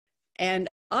and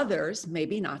others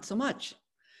maybe not so much.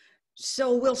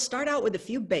 So we'll start out with a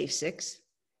few basics,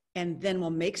 and then we'll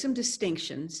make some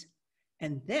distinctions,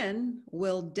 and then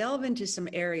we'll delve into some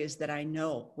areas that I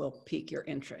know will pique your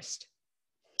interest.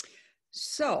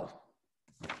 So,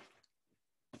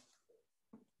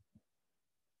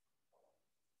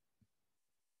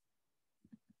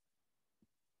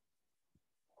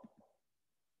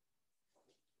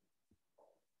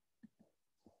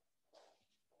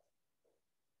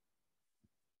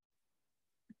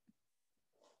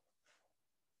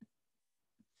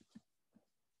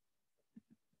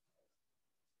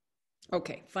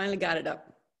 okay, finally got it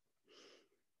up.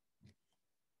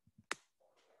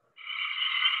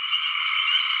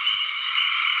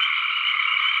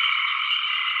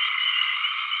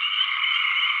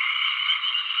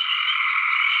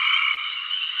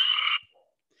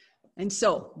 And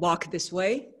so walk this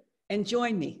way and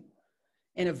join me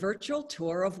in a virtual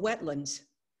tour of wetlands,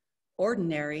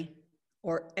 ordinary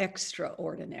or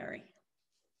extraordinary.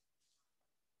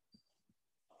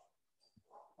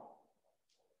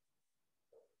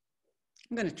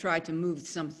 I'm going to try to move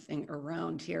something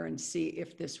around here and see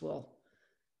if this will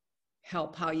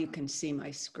help how you can see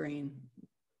my screen.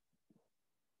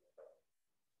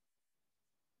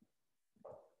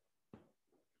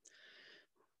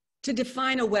 To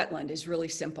define a wetland is really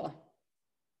simple.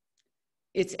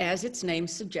 It's, as its name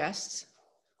suggests,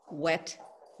 wet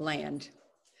land,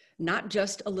 not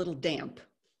just a little damp,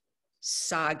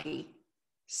 soggy,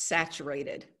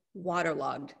 saturated,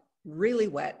 waterlogged, really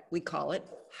wet. We call it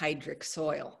hydric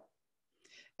soil.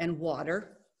 And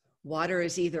water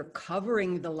is either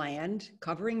covering the land,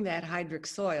 covering that hydric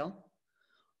soil,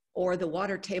 or the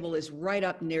water table is right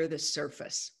up near the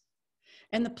surface.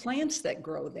 And the plants that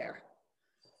grow there,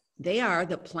 they are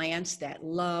the plants that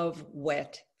love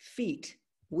wet feet.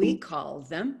 We call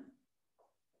them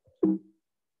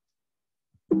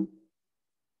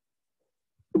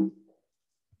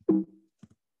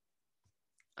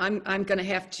I'm going to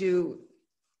have to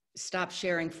stop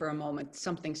sharing for a moment.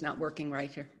 Something's not working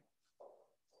right here.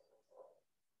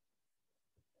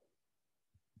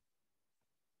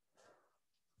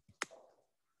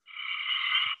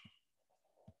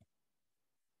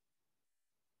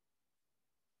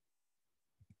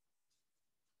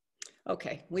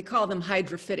 Okay, we call them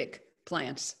hydrophytic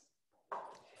plants.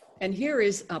 And here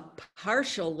is a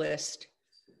partial list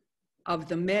of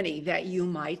the many that you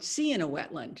might see in a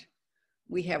wetland.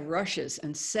 We have rushes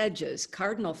and sedges,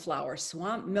 cardinal flower,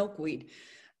 swamp milkweed,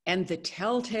 and the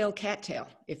telltale cattail.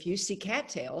 If you see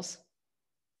cattails,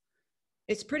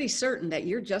 it's pretty certain that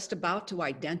you're just about to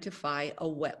identify a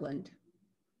wetland.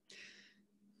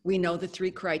 We know the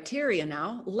 3 criteria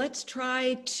now. Let's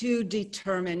try to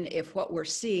determine if what we're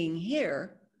seeing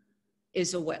here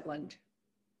is a wetland.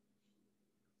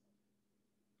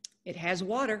 It has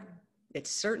water. It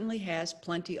certainly has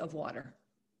plenty of water.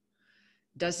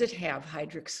 Does it have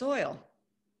hydric soil?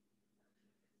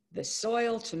 The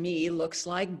soil to me looks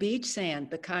like beach sand,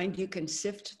 the kind you can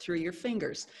sift through your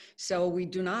fingers. So we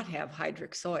do not have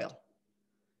hydric soil.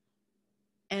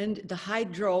 And the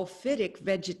hydrophytic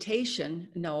vegetation,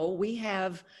 no, we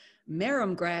have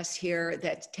marram grass here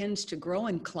that tends to grow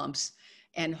in clumps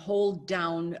and hold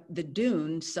down the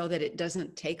dune so that it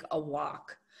doesn't take a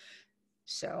walk.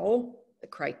 So the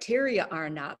criteria are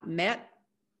not met.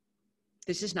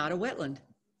 This is not a wetland.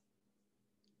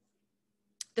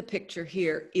 The picture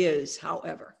here is,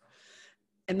 however.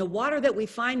 And the water that we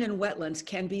find in wetlands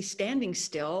can be standing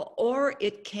still, or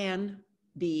it can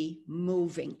be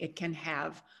moving. It can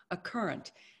have a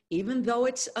current. Even though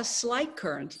it's a slight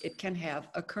current, it can have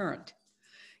a current.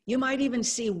 You might even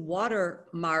see water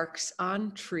marks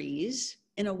on trees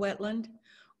in a wetland,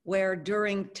 where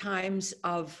during times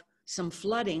of some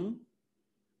flooding,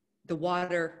 the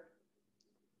water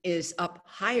is up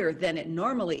higher than it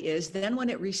normally is. Then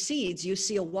when it recedes, you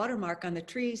see a watermark on the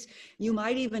trees. You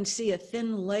might even see a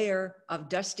thin layer of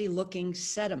dusty looking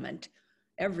sediment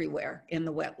everywhere in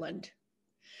the wetland.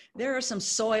 There are some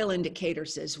soil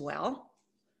indicators as well.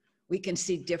 We can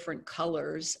see different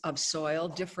colors of soil,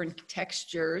 different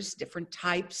textures, different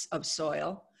types of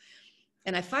soil.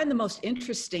 And I find the most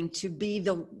interesting to be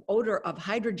the odor of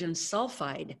hydrogen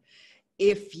sulfide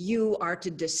if you are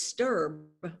to disturb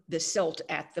the silt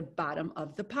at the bottom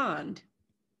of the pond.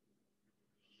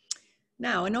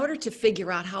 Now, in order to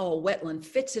figure out how a wetland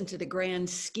fits into the grand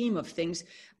scheme of things,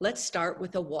 let's start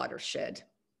with a watershed.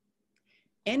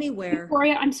 Anywhere.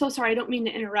 Victoria, I'm so sorry, I don't mean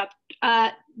to interrupt.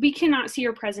 We cannot see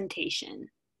your presentation.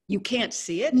 You can't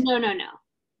see it? No.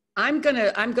 I'm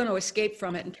gonna escape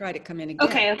from it and try to come in again.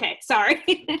 Okay,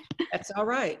 sorry. That's all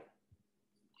right.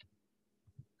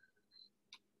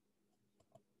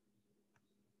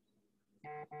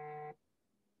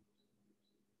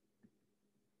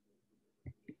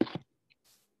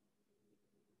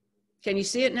 Can you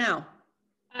see it now?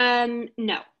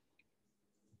 No.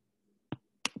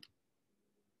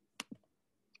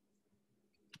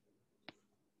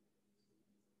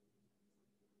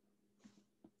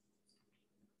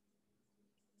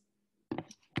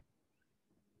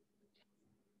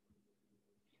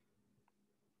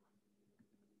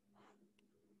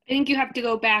 I think you have to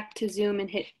go back to Zoom and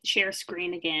hit share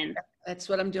screen again. That's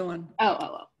what I'm doing.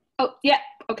 Oh, yeah,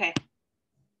 okay.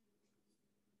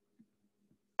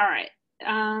 All right,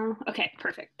 okay,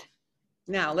 perfect.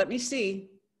 Now, let me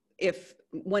see if,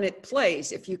 when it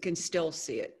plays, if you can still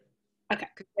see it. Okay.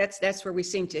 That's where we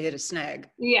seem to hit a snag.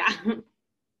 Yeah.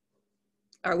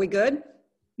 Are we good?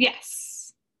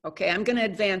 Yes. Okay, I'm going to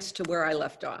advance to where I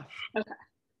left off. Okay.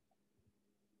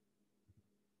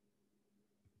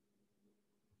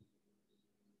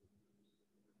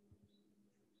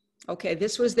 Okay,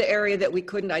 this was the area that we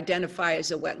couldn't identify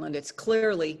as a wetland. It's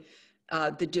clearly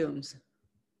the dunes.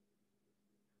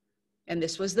 And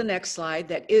this was the next slide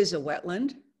that is a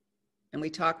wetland. And we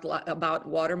talked about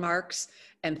watermarks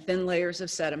and thin layers of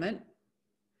sediment.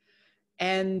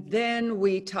 And then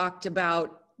we talked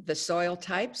about the soil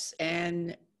types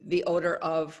and the odor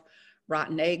of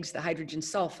rotten eggs, the hydrogen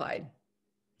sulfide.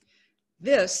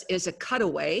 This is a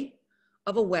cutaway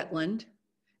of a wetland,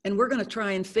 and we're going to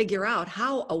try and figure out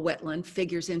how a wetland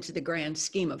figures into the grand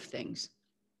scheme of things.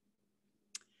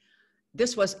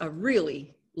 This was a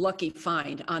really lucky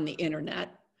find on the internet.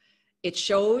 It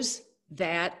shows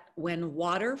that when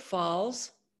water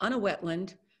falls on a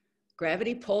wetland,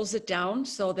 gravity pulls it down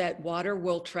so that water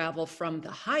will travel from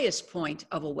the highest point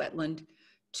of a wetland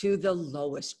to the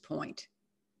lowest point.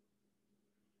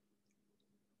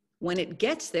 When it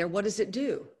gets there, what does it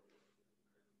do?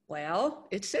 Well,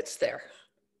 it sits there.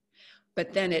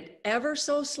 But then it ever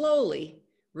so slowly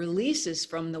releases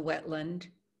from the wetland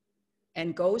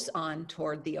and goes on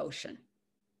toward the ocean.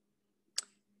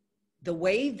 The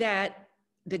way that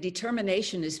the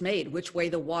determination is made, which way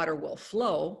the water will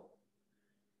flow,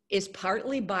 is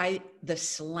partly by the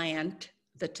slant,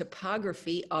 the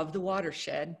topography of the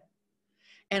watershed,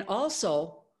 and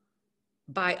also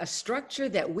by a structure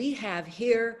that we have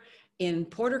here in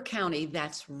Porter County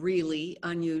that's really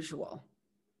unusual.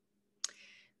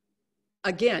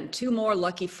 Again, two more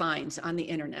lucky finds on the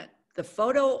internet. The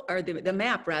photo, or the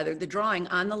map rather, the drawing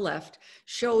on the left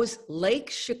shows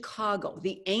Lake Chicago,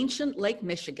 the ancient Lake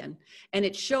Michigan, and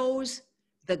it shows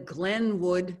the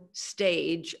Glenwood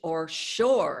stage or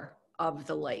shore of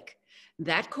the lake.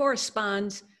 That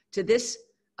corresponds to this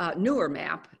newer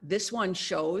map. This one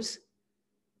shows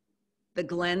the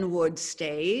Glenwood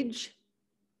stage,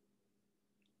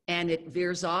 and it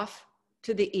veers off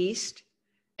to the east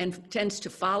and tends to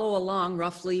follow along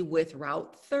roughly with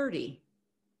Route 30.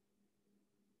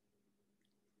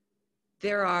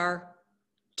 There are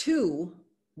two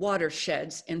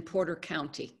watersheds in Porter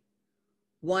County.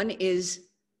 One is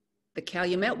the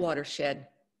Calumet watershed.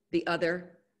 The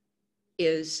other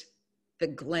is the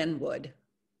Glenwood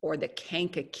or the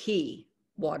Kankakee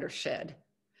watershed.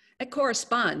 It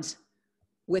corresponds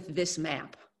with this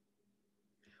map.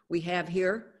 We have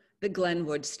here the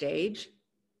Glenwood stage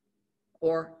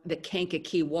or the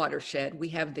Kankakee watershed. We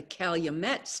have the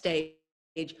Calumet stage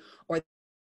or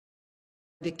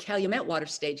the Calumet water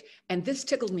stage. And this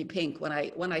tickled me pink when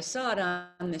I saw it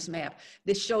on this map.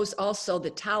 This shows also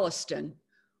the Tolleson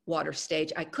water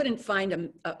stage. I couldn't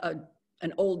find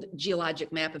an old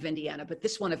geologic map of Indiana, but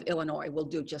this one of Illinois will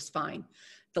do just fine.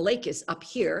 The lake is up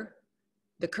here,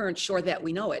 the current shore that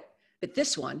we know it. But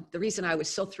this one, the reason I was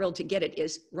so thrilled to get it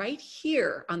is right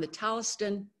here on the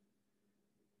Tolleson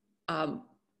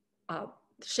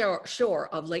shore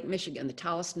of Lake Michigan, the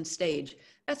Tolleson stage.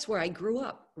 That's where I grew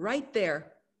up, right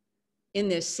there in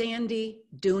this sandy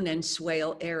dune and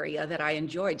swale area that I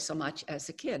enjoyed so much as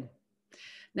a kid.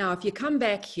 Now, if you come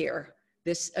back here,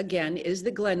 this again is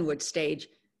the Glenwood stage.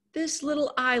 This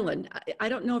little island, I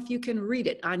don't know if you can read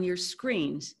it on your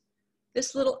screens.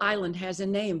 This little island has a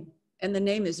name, and the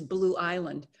name is Blue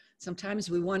Island. Sometimes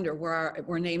we wonder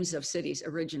where names of cities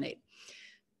originate.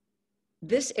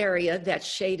 This area that's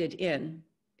shaded in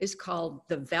is called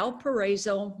the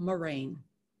Valparaiso Moraine.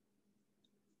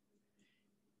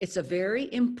 It's a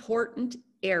very important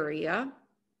area.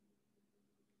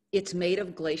 It's made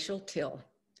of glacial till.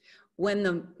 When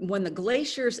the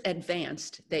glaciers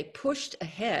advanced, they pushed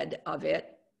ahead of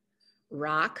it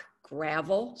rock,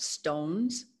 gravel,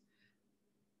 stones.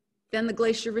 Then the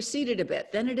glacier receded a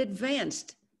bit. Then it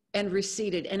advanced and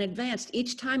receded and advanced.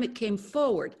 Each time it came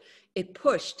forward, it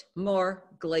pushed more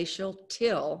glacial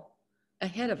till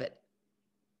ahead of it.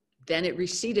 Then it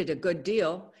receded a good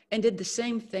deal and did the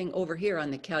same thing over here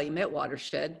on the Calumet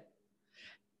watershed.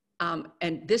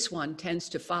 And this one tends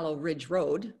to follow Ridge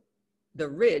Road, the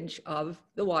ridge of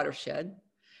the watershed.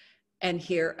 And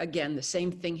here again, the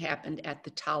same thing happened at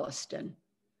the Tolliston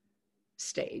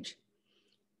stage.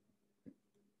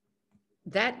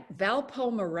 That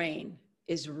Valpo moraine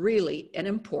is really an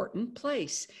important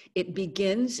place. It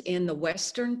begins in the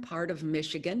western part of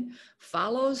Michigan,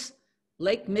 follows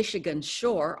Lake Michigan's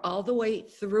shore all the way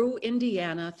through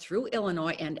Indiana, through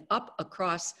Illinois, and up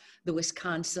across the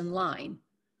Wisconsin line.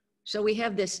 So we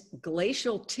have this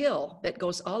glacial till that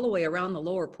goes all the way around the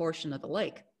lower portion of the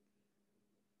lake.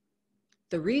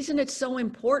 The reason it's so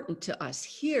important to us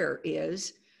here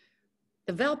is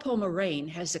the Valpo moraine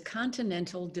has a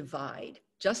continental divide,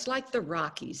 just like the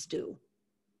Rockies do.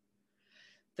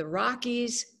 The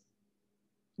Rockies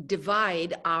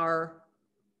divide our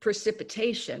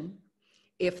precipitation.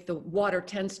 If the water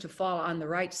tends to fall on the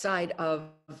right side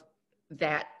of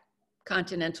that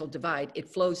continental divide, it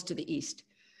flows to the east.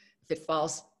 If it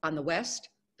falls on the west,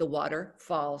 the water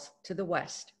falls to the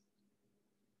west.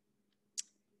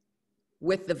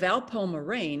 With the Valpo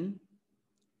moraine,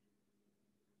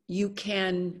 you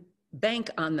can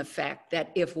bank on the fact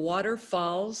that if water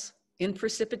falls in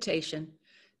precipitation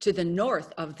to the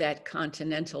north of that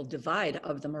continental divide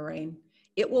of the moraine,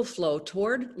 it will flow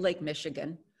toward Lake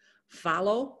Michigan,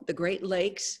 follow the Great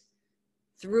Lakes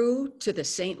through to the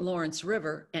St. Lawrence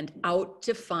River and out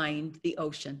to find the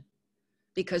ocean,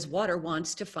 because water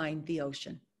wants to find the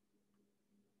ocean.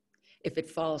 If it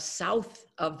falls south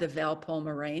of the Valpo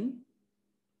moraine,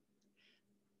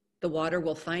 the water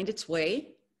will find its way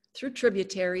through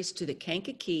tributaries to the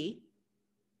Kankakee,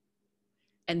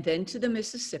 and then to the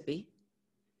Mississippi,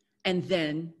 and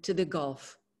then to the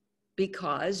Gulf,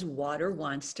 because water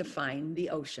wants to find the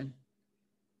ocean.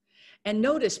 And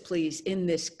notice, please, in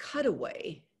this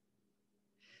cutaway,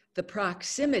 the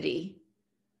proximity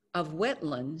of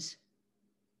wetlands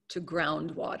to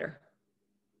groundwater.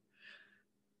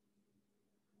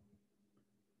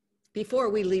 Before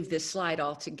we leave this slide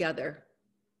altogether,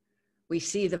 we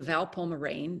see the Valpo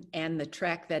moraine and the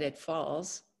track that it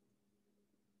falls.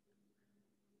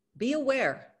 Be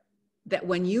aware that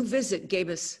when you visit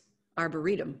Gabis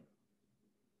Arboretum,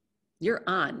 you're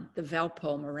on the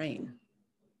Valpo moraine.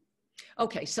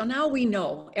 Okay, so now we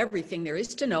know everything there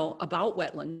is to know about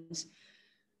wetlands.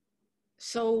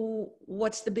 So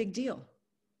what's the big deal?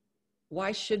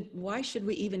 Why should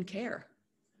we even care?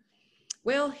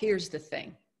 Well, here's the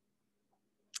thing.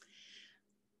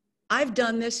 I've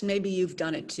done this, maybe you've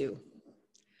done it too.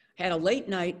 Had a late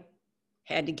night,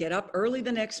 had to get up early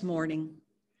the next morning,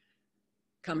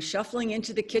 come shuffling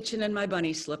into the kitchen in my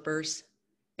bunny slippers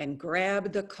and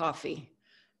grab the coffee.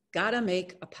 Gotta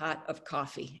make a pot of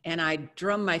coffee. And I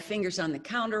drum my fingers on the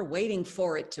counter, waiting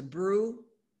for it to brew.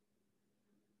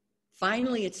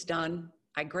 Finally, it's done.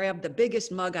 I grab the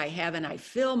biggest mug I have and I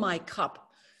fill my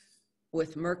cup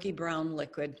with murky brown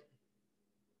liquid.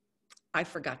 I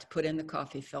forgot to put in the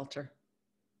coffee filter.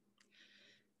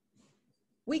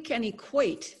 We can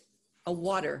equate a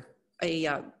wetland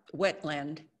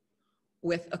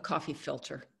with a coffee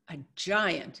filter, a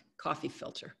giant coffee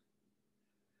filter.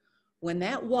 When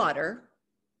that water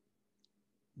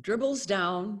dribbles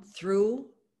down through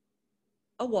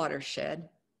a watershed,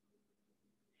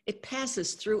 it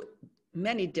passes through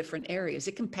many different areas.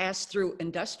 It can pass through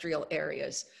industrial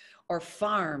areas or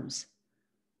farms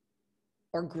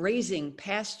or grazing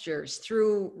pastures,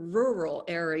 through rural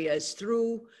areas,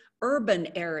 through urban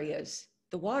areas.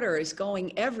 The water is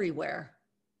going everywhere.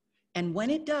 And when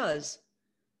it does,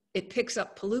 it picks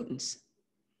up pollutants,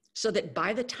 so that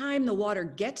by the time the water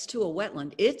gets to a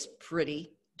wetland, it's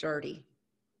pretty dirty.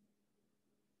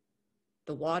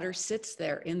 The water sits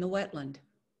there in the wetland.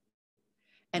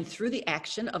 And through the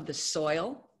action of the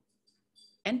soil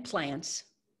and plants,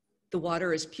 the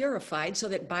water is purified so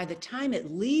that by the time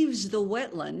it leaves the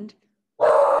wetland,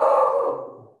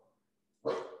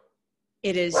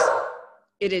 it is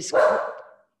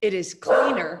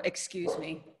cleaner, excuse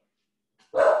me.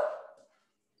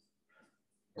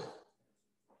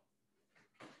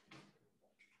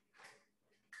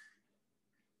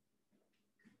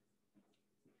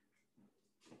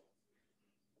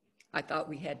 I thought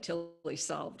we had Tilly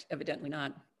solved, evidently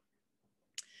not.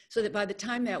 So that by the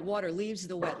time that water leaves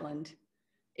the wetland,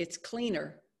 it's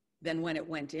cleaner than when it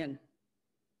went in.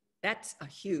 That's a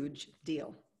huge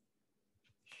deal.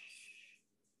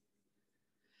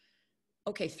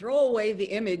 Okay, throw away the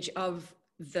image of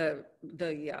the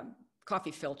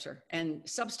coffee filter and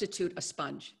substitute a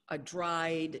sponge, a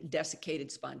dried,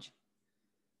 desiccated sponge.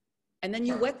 And then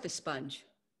you wet the sponge.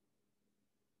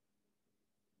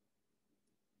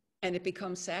 And it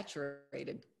becomes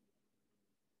saturated.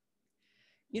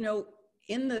 You know,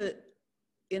 in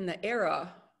the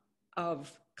era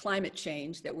of climate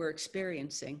change that we're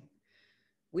experiencing,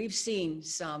 we've seen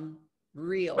some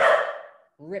real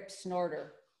rip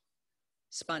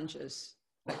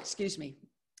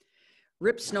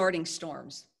snorting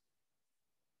storms.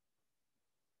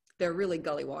 They're really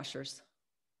gully washers.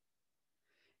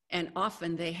 And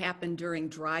often they happen during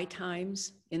dry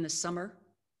times in the summer.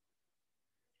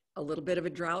 A little bit of a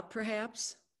drought,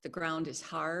 perhaps. The ground is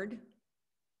hard.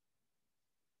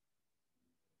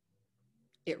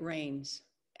 It rains,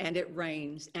 and it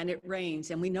rains, and it rains.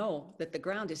 And we know that the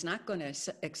ground is not going to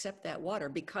accept that water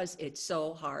because it's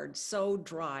so hard, so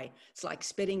dry. It's like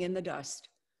spitting in the dust.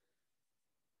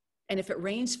 And if it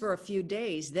rains for a few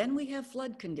days, then we have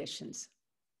flood conditions.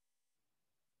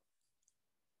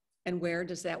 And where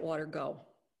does that water go?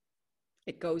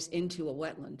 It goes into a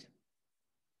wetland.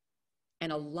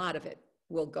 And a lot of it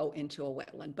will go into a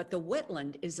wetland. But the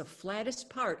wetland is the flattest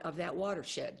part of that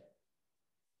watershed,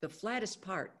 the flattest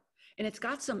part. And it's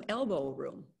got some elbow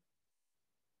room.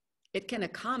 It can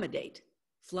accommodate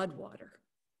flood water.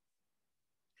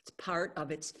 It's part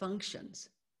of its functions.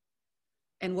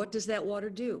 And what does that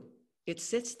water do? It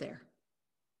sits there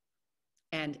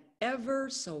and ever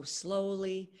so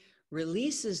slowly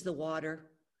releases the water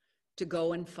to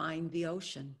go and find the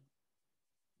ocean,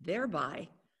 thereby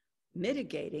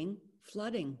mitigating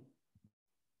flooding.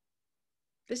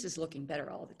 This is looking better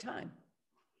all the time.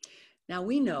 Now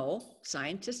we know,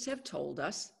 scientists have told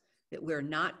us that we're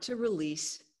not to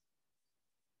release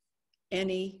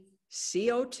any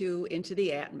CO2 into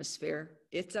the atmosphere.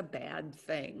 It's a bad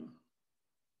thing.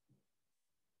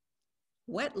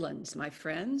 Wetlands, my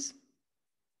friends,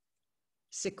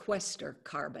 sequester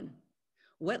carbon.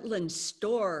 Wetlands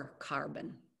store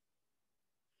carbon.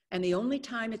 And the only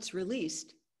time it's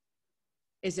released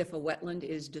is if a wetland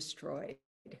is destroyed.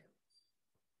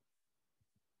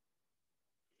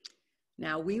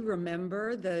 Now we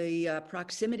remember the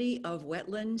proximity of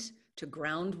wetlands to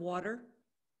groundwater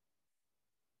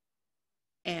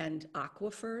and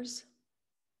aquifers.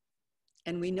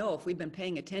 And we know, if we've been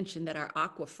paying attention, that our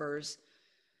aquifers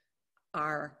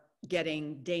are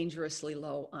getting dangerously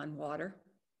low on water.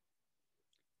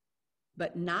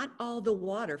 But not all the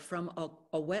water from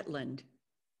a wetland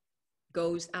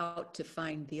goes out to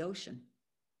find the ocean.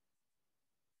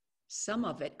 Some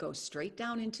of it goes straight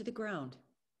down into the ground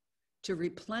to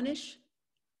replenish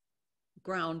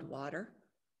groundwater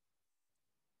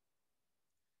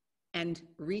and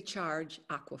recharge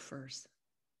aquifers.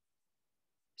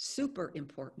 Super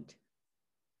important,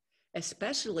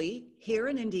 especially here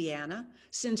in Indiana,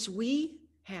 since we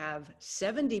have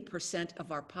 70%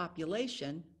 of our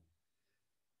population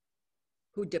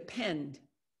who depend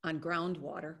on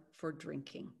groundwater for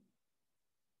drinking.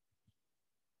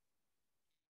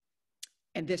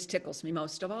 And this tickles me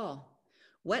most of all.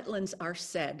 Wetlands are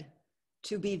said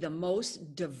to be the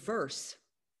most diverse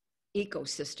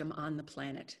ecosystem on the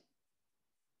planet.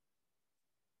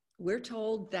 We're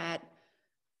told that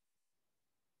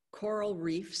coral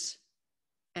reefs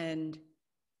and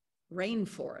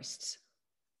rainforests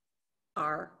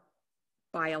are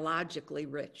biologically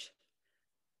rich.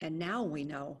 And now we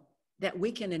know that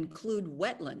we can include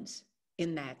wetlands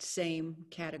in that same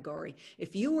category.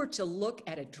 If you were to look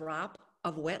at a drop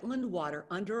of wetland water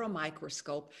under a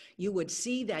microscope, you would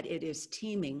see that it is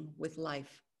teeming with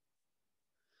life.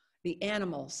 The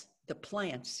animals, the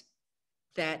plants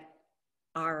that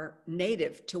are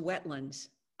native to wetlands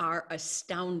are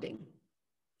astounding.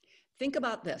 Think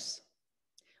about this.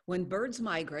 When birds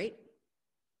migrate,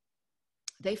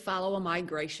 they follow a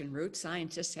migration route.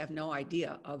 Scientists have no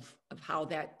idea of how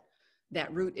that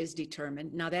route is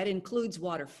determined. Now that includes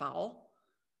waterfowl,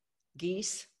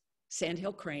 geese,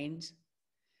 sandhill cranes.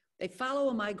 They follow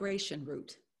a migration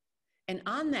route. And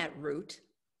on that route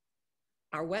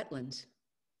are wetlands.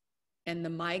 And the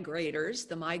migrators,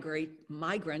 the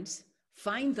migrants,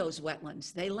 find those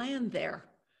wetlands. They land there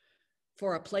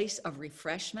for a place of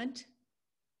refreshment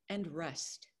and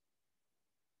rest.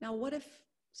 Now, what if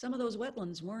some of those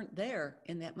wetlands weren't there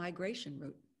in that migration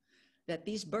route that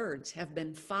these birds have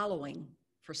been following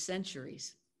for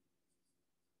centuries?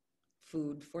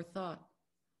 Food for thought.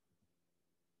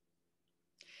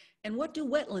 And what do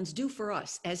wetlands do for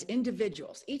us as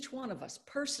individuals, each one of us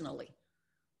personally?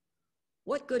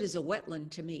 What good is a wetland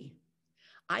to me?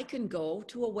 I can go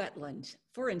to a wetland,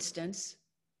 for instance,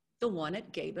 the one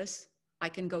at Gabis. I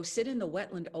can go sit in the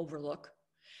wetland overlook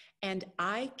and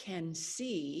I can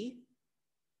see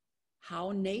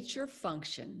how nature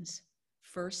functions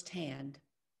firsthand,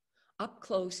 up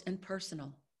close and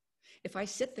personal. If I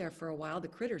sit there for a while, the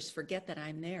critters forget that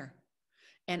I'm there.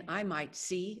 And I might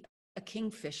see a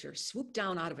kingfisher swoop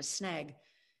down out of a snag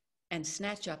and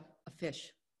snatch up a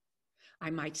fish. I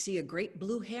might see a great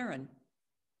blue heron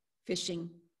fishing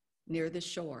near the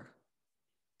shore.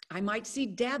 I might see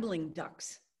dabbling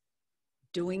ducks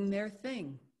doing their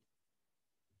thing.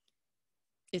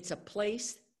 It's a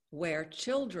place where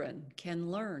children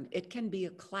can learn. It can be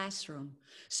a classroom.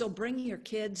 So bring your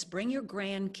kids, bring your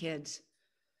grandkids,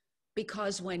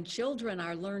 because when children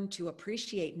are learned to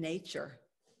appreciate nature,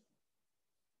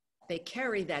 they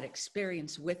carry that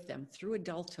experience with them through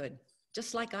adulthood,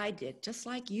 just like I did, just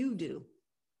like you do.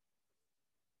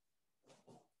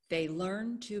 They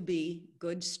learn to be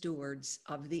good stewards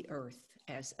of the earth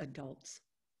as adults.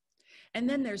 And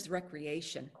then there's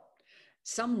recreation.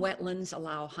 Some wetlands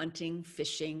allow hunting,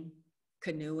 fishing,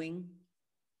 canoeing.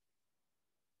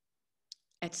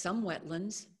 At some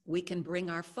wetlands, we can bring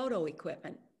our photo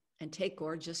equipment and take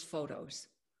gorgeous photos,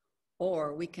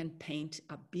 or we can paint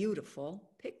a beautiful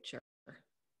picture.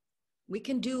 We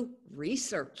can do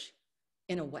research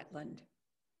in a wetland,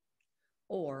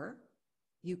 or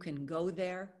you can go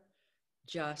there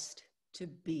just to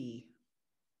be.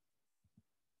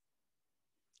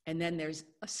 And then there's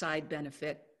a side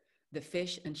benefit, the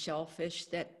fish and shellfish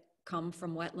that come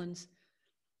from wetlands,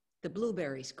 the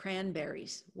blueberries,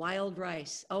 cranberries, wild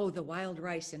rice. Oh, the wild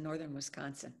rice in northern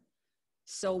Wisconsin.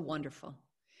 So wonderful.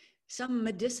 Some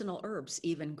medicinal herbs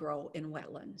even grow in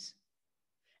wetlands.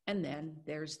 And then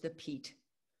there's the peat.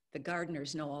 The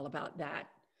gardeners know all about that.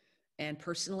 And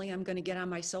personally, I'm going to get on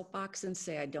my soapbox and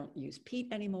say I don't use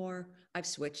peat anymore. I've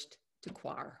switched to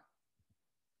coir.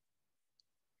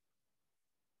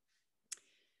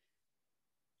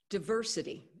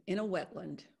 Diversity in a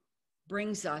wetland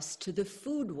brings us to the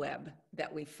food web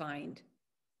that we find.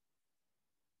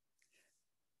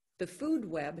 The food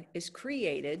web is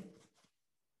created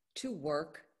to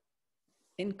work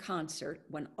in concert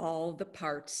when all the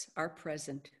parts are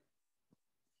present.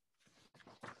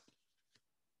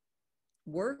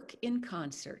 Work in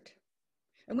concert.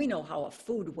 And we know how a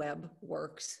food web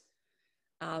works.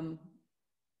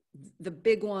 The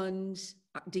big ones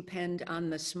depend on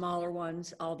the smaller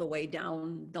ones all the way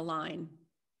down the line.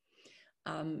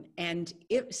 And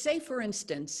if, say for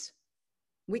instance,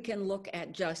 we can look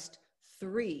at just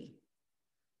 3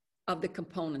 of the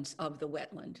components of the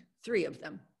wetland, 3 of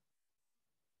them.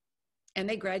 And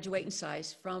they graduate in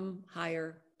size from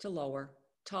higher to lower,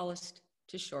 tallest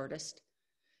to shortest.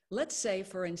 Let's say,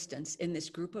 for instance, in this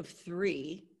group of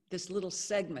 3, this little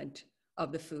segment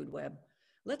of the food web,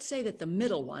 let's say that the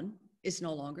middle one is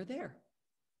no longer there.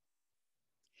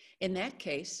 In that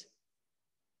case,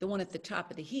 the one at the top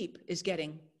of the heap is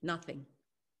getting nothing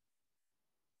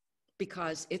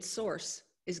because its source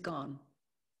is gone.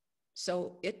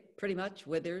 So it pretty much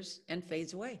withers and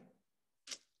fades away.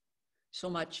 So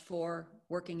much for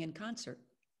working in concert.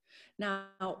 Now,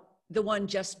 the one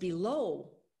just below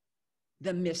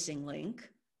the missing link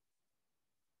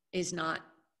is not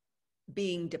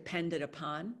being depended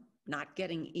upon, not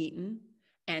getting eaten,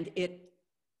 and it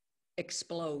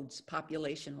explodes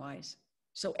population-wise.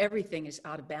 So everything is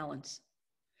out of balance.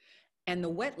 And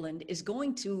the wetland is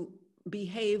going to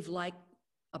behave like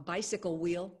a bicycle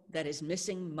wheel that is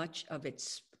missing much of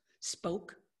its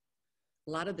spoke.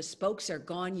 A lot of the spokes are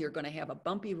gone. You're going to have a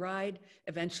bumpy ride.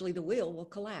 Eventually the wheel will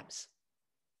collapse.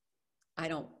 I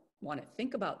don't want to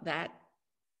think about that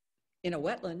in a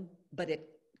wetland, but it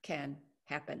can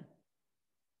happen.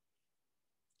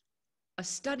 A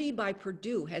study by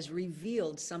Purdue has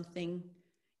revealed something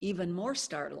even more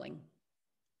startling.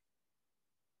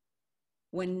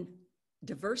 When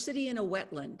diversity in a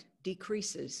wetland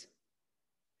decreases,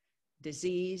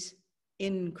 disease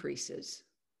increases.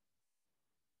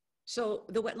 So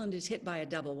the wetland is hit by a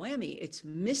double whammy. It's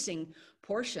missing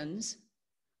portions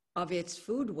of its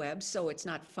food web, so it's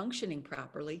not functioning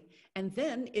properly, and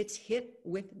then it's hit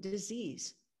with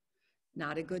disease.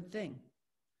 Not a good thing.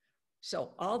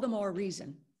 So all the more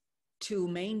reason to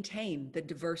maintain the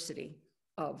diversity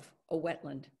of a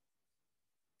wetland.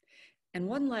 And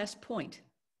one last point.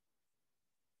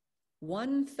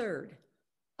 1/3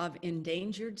 of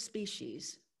endangered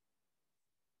species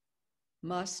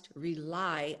must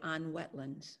rely on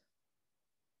wetlands.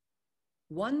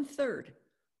 1/3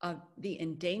 of the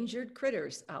endangered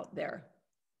critters out there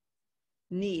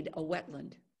need a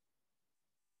wetland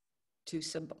to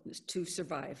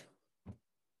survive.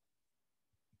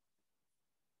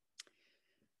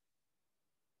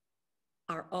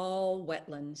 Are all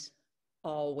wetlands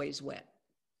always wet?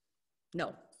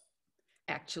 No,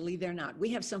 actually they're not. We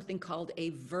have something called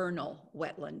a vernal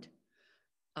wetland.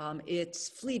 It's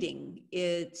fleeting,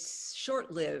 it's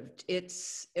short-lived,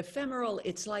 it's ephemeral.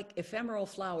 It's like ephemeral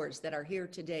flowers that are here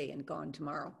today and gone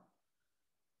tomorrow.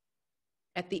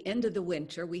 At the end of the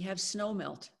winter, we have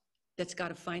snowmelt that's got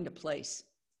to find a place.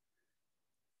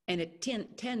 And it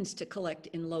tends to collect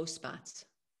in low spots.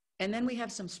 And then we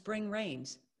have some spring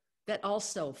rains that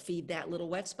also feed that little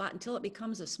wet spot until it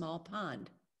becomes a small pond.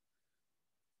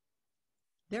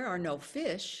 There are no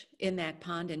fish in that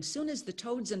pond, and soon as the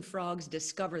toads and frogs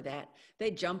discover that,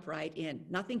 they jump right in.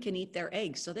 Nothing can eat their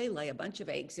eggs, so they lay a bunch of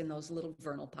eggs in those little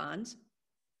vernal ponds.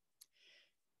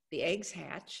 The eggs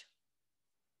hatch.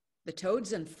 The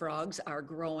toads and frogs are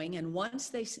growing, and once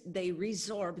they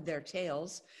resorb their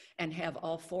tails and have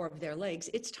all 4 of their legs,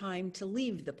 it's time to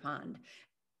leave the pond.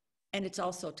 And it's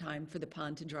also time for the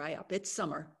pond to dry up. It's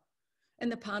summer, and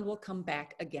the pond will come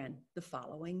back again the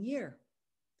following year.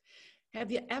 Have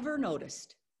you ever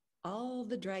noticed all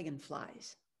the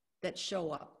dragonflies that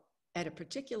show up at a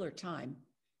particular time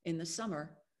in the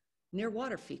summer near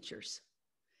water features?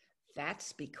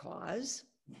 That's because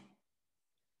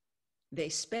they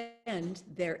spend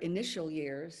their initial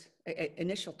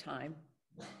time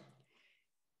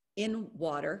in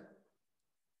water,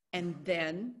 and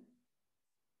then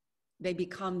they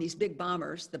become these big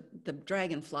bombers, the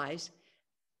dragonflies,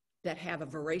 that have a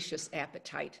voracious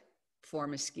appetite for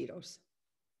mosquitoes.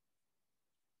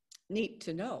 Neat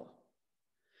to know.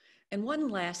 And one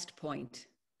last point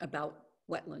about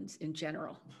wetlands in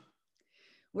general.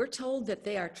 We're told that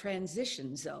they are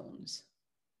transition zones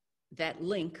that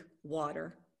link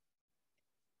water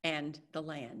and the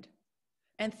land.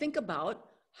 And think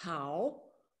about how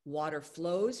water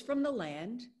flows from the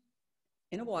land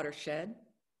in a watershed,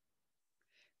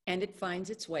 and it finds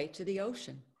its way to the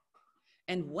ocean.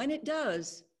 And when it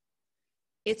does,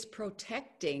 it's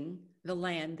protecting the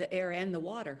land, the air, and the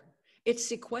water. It's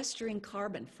sequestering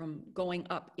carbon from going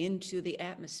up into the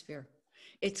atmosphere.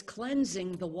 It's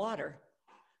cleansing the water,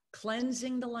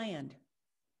 cleansing the land,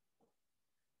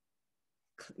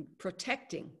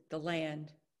 protecting the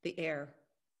land, the air,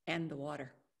 and the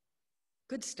water.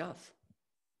 Good stuff.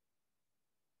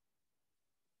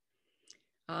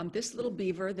 This little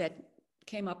beaver that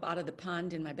came up out of the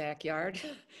pond in my backyard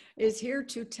is here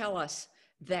to tell us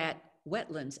that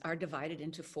wetlands are divided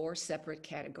into 4 separate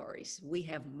categories. We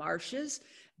have marshes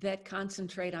that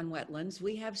concentrate on wetlands.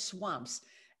 We have swamps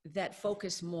that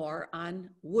focus more on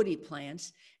woody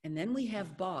plants. And then we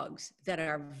have bogs that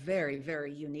are very,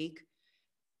 very unique.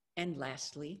 And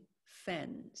lastly,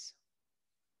 fens.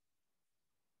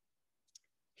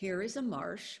 Here is a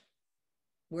marsh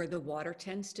where the water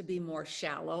tends to be more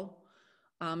shallow.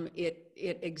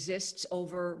 It exists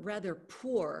over rather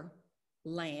poor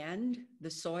land. The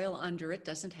soil under it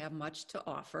doesn't have much to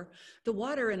offer. The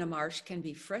water in a marsh can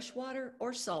be fresh water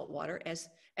or salt water,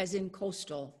 as in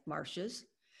coastal marshes.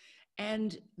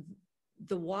 And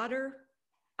the water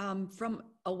from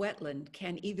a wetland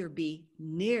can either be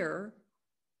near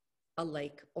a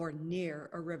lake or near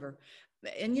a river.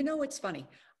 And you know, it's funny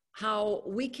how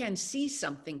we can see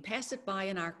something, pass it by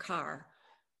in our car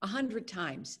 100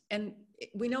 times, and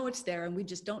we know it's there and we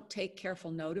just don't take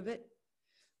careful note of it.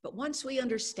 But once we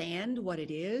understand what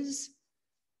it is,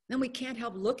 then we can't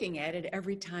help looking at it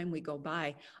every time we go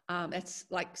by. That's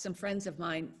like some friends of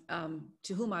mine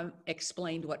to whom I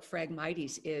explained what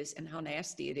Phragmites is and how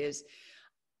nasty it is.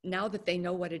 Now that they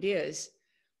know what it is,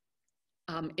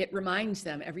 it reminds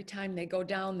them every time they go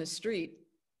down the street,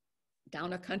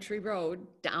 down a country road,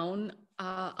 down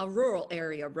a rural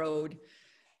area road,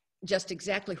 just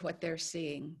exactly what they're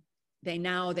seeing.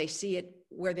 They see it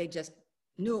where they just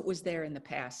knew it was there in the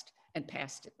past and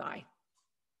passed it by.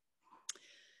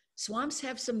 Swamps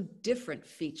have some different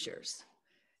features.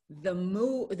 The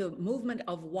movement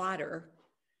of water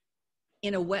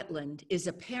in a wetland is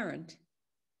apparent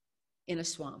in a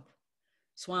swamp.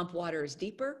 Swamp water is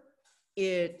deeper.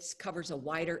 It covers a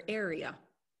wider area.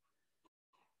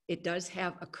 It does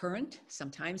have a current.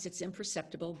 Sometimes it's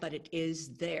imperceptible, but it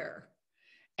is there.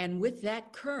 And with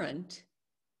that current,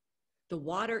 the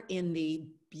water in the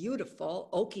beautiful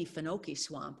Okefenokee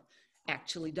swamp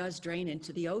actually does drain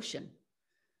into the ocean.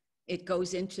 It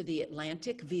goes into the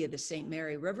Atlantic via the St.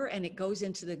 Mary River, and it goes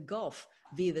into the Gulf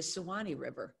via the Suwannee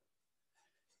River.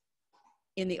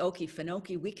 In the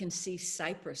Okefenokee, we can see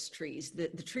cypress trees, the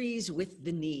trees with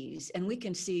the knees, and we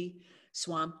can see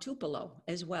swamp tupelo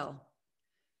as well.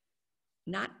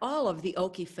 Not all of the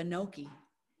Okefenokee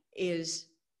is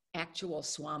actual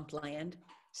swampland.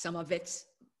 Some of it's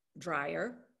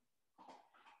drier,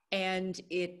 and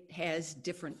it has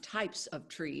different types of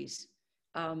trees,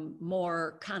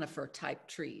 more conifer type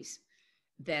trees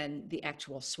than the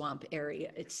actual swamp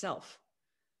area itself.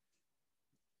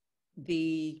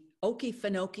 The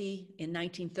Okefenokee in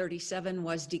 1937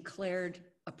 was declared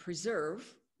a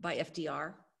preserve by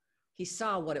FDR. He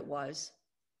saw what it was.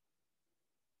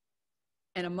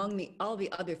 And among all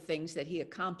the other things that he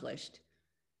accomplished,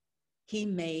 he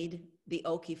made the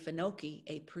Okefenokee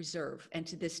a preserve. And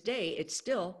to this day, it's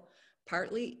still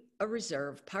partly a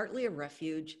reserve, partly a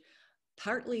refuge,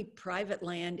 partly private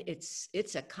land.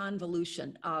 It's a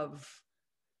convolution of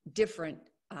different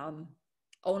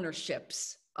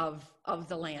ownerships of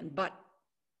the land. But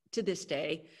to this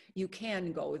day, you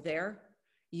can go there,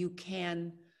 you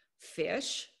can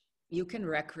fish, you can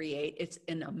recreate. It's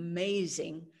an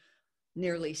amazing,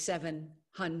 nearly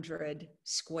 700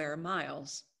 square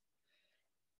miles.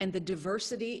 And the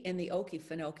diversity in the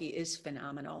Okefenokee is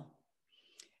phenomenal.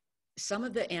 Some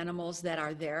of the animals that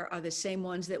are there are the same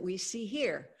ones that we see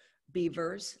here: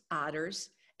 beavers, otters,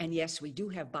 and yes, we do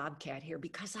have bobcat here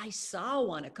because I saw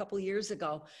one a couple years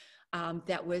ago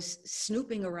that was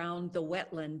snooping around the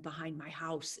wetland behind my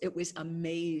house. It was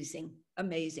amazing,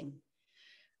 amazing.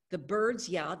 The birds,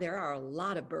 yeah, there are a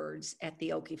lot of birds at the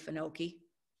Okefenokee.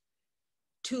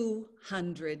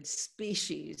 200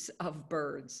 species of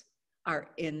birds are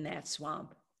in that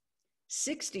swamp.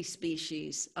 60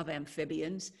 species of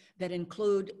amphibians that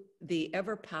include the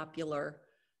ever popular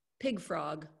pig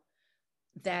frog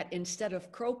that, instead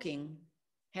of croaking,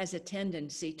 has a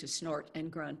tendency to snort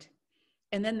and grunt.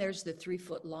 And then there's the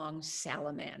 3-foot-long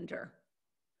salamander.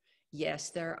 Yes,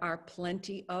 there are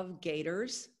plenty of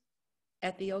gators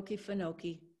at the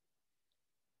Okefenokee.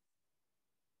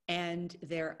 And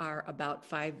there are about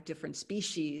 5 different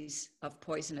species of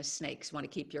poisonous snakes. Want to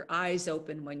keep your eyes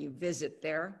open when you visit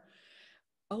there.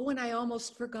 Oh, and I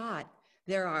almost forgot,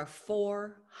 there are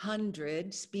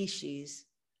 400 species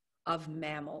of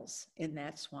mammals in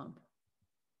that swamp.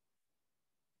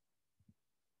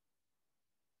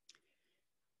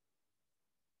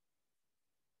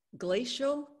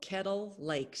 Glacial kettle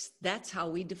lakes, that's how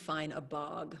we define a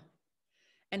bog.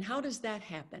 And how does that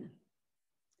happen?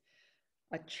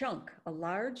 A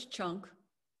large chunk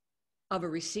of a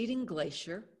receding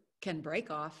glacier can break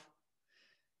off.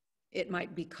 It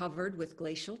might be covered with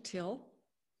glacial till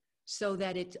so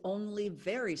that it only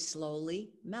very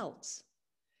slowly melts.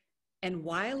 And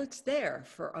while it's there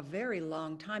for a very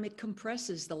long time, it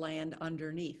compresses the land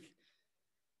underneath.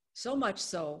 So much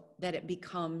so that it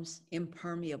becomes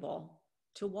impermeable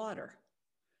to water.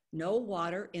 No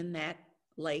water in that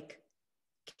lake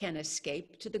can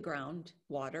escape to the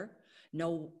groundwater.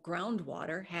 No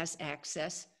groundwater has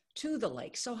access to the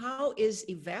lake. So how is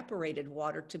evaporated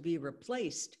water to be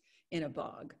replaced in a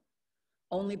bog?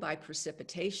 Only by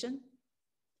precipitation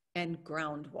and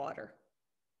groundwater.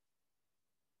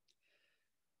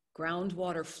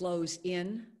 Groundwater flows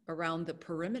in around the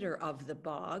perimeter of the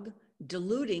bog,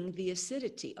 diluting the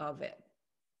acidity of it.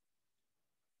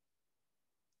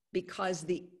 Because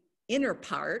the inner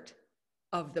part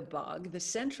of the bog, the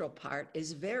central part,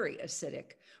 is very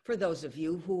acidic. For those of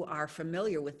you who are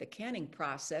familiar with the canning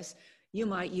process, you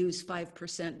might use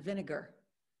 5% vinegar.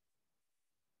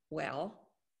 Well,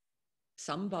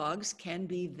 some bogs can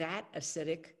be that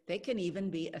acidic. They can even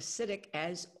be acidic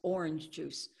as orange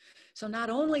juice. So not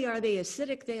only are they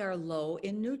acidic, they are low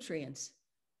in nutrients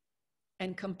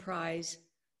and comprise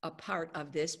a part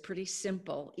of this pretty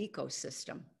simple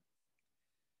ecosystem.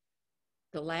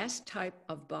 The last type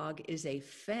of bog is a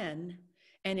fen,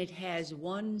 and it has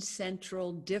one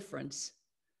central difference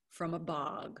from a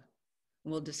bog.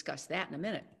 We'll discuss that in a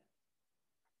minute.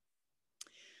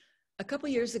 A couple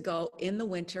years ago in the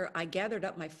winter, I gathered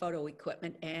up my photo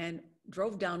equipment and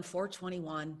drove down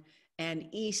 421 and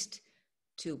east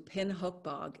to Pinhook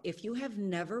Bog. If you have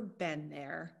never been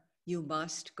there, you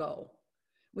must go.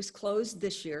 It was closed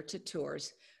this year to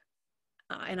tours.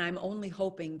 And I'm only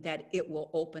hoping that it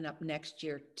will open up next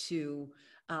year to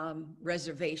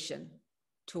reservation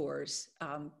tours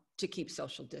to keep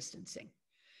social distancing.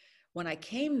 When I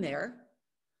came there,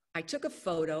 I took a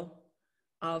photo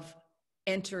of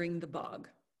entering the bog.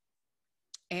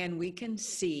 And we can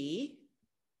see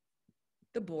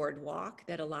the boardwalk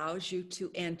that allows you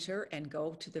to enter and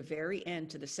go to the very end,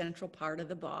 to the central part of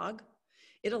the bog.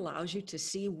 It allows you to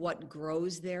see what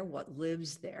grows there, what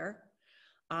lives there.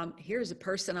 Here's a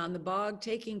person on the bog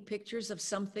taking pictures of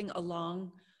something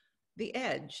along the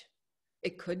edge.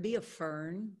 It could be a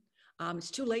fern.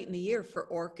 It's too late in the year for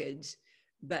orchids,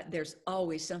 but there's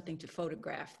always something to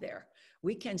photograph there.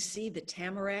 We can see the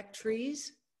tamarack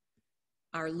trees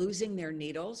are losing their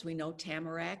needles. We know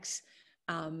tamaracks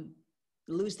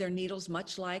lose their needles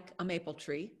much like a maple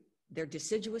tree. They're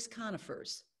deciduous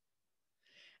conifers.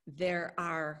 There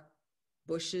are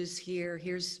bushes here.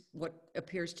 Here's what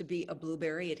appears to be a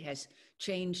blueberry. It has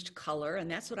changed color, and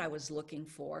that's what I was looking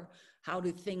for. How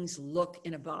do things look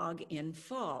in a bog in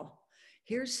fall?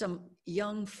 Here's some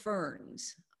young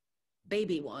ferns,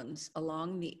 baby ones,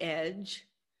 along the edge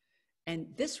And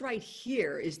this right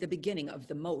here is the beginning of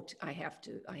the moat, I have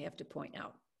to point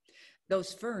out.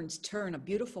 Those ferns turn a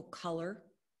beautiful color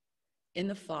in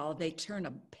the fall. They turn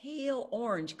a pale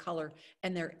orange color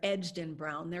and they're edged in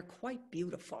brown. They're quite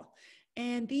beautiful.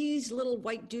 And these little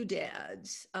white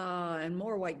doodads, and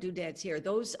more white doodads here,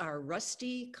 those are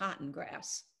rusty cotton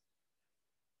grass.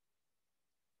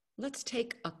 Let's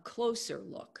take a closer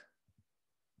look.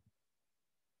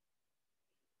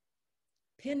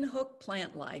 Pinhook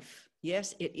plant life,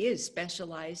 yes, it is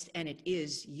specialized and it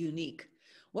is unique.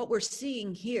 What we're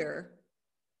seeing here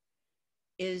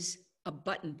is a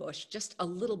button bush, just a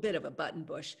little bit of a button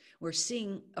bush. We're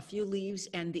seeing a few leaves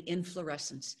and the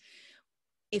inflorescence.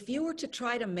 If you were to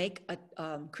try to make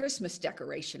a Christmas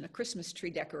decoration, a Christmas tree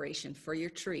decoration for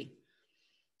your tree,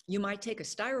 you might take a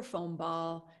styrofoam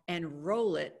ball and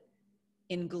roll it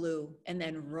in glue and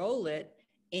then roll it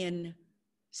in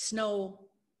snow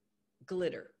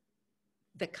glitter,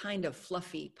 the kind of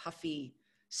fluffy, puffy,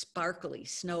 sparkly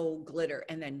snow glitter,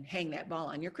 and then hang that ball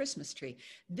on your Christmas tree.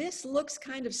 This looks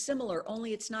kind of similar,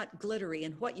 only it's not glittery.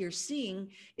 And what you're seeing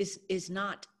is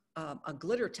not a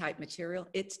glitter type material.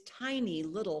 It's tiny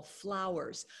little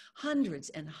flowers, hundreds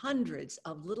and hundreds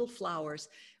of little flowers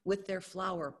with their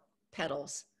flower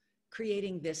petals,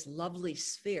 creating this lovely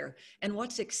sphere. And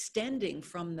what's extending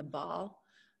from the ball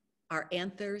are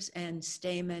anthers and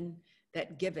stamen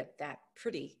that give it that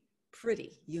pretty,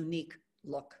 pretty unique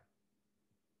look.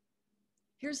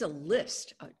 Here's a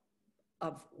list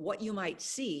of what you might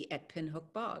see at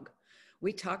Pinhook Bog.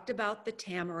 We talked about the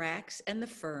tamaracks and the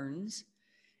ferns.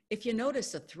 If you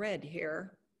notice a thread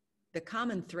here, the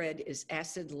common thread is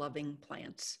acid-loving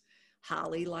plants.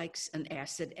 Holly likes an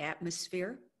acid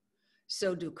atmosphere.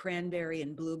 So do cranberry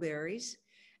and blueberries.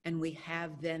 And we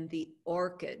have then the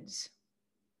orchids.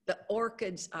 The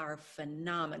orchids are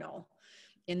phenomenal.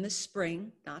 In the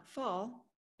spring, not fall,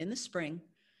 in the spring,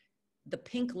 the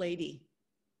pink lady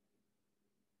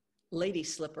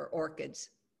slipper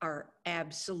orchids are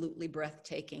absolutely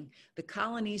breathtaking. The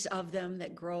colonies of them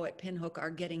that grow at Pinhook are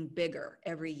getting bigger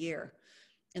every year.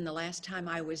 And the last time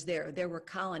I was there, there were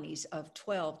colonies of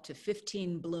 12 to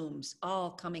 15 blooms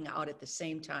all coming out at the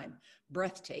same time.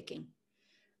 Breathtaking.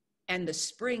 And the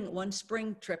spring, one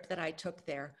spring trip that I took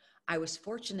there, I was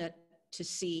fortunate to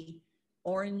see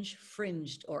orange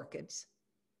fringed orchids.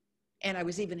 And I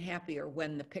was even happier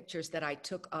when the pictures that I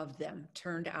took of them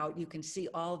turned out. You can see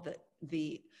all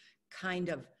the kind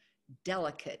of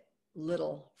delicate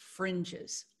little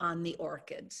fringes on the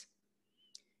orchids.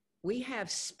 We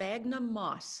have sphagnum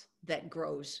moss that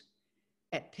grows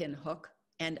at Pinhook,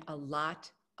 and a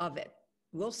lot of it.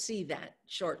 We'll see that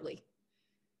shortly.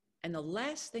 And the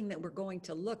last thing that we're going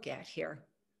to look at here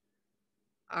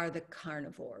are the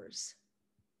carnivores.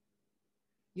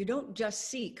 You don't just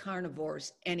see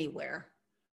carnivores anywhere.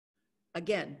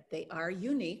 Again, they are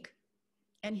unique.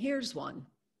 And here's one.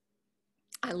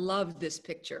 I love this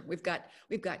picture. We've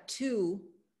got two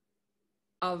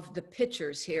of the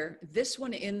pictures here. This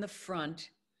one in the front,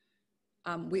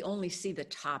 we only see the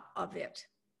top of it.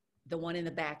 The one in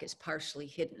the back is partially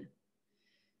hidden.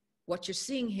 What you're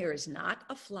seeing here is not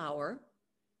a flower,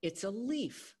 it's a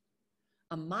leaf,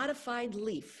 a modified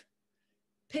leaf.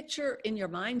 Picture in your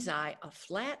mind's eye a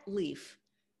flat leaf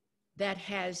that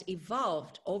has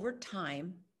evolved over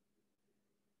time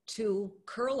to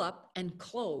curl up and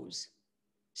close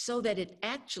so that it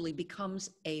actually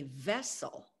becomes a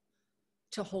vessel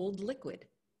to hold liquid.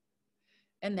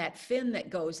 And that fin that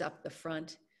goes up the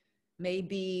front may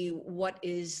be what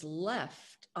is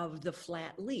left of the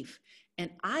flat leaf.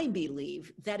 And I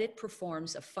believe that it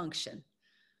performs a function.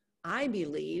 I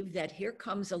believe that here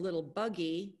comes a little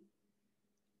buggy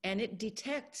and it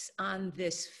detects on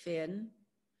this fin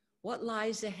what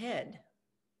lies ahead.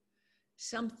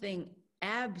 Something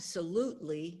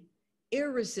absolutely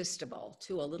irresistible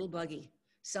to a little buggy,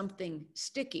 something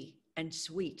sticky and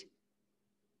sweet.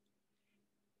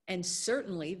 And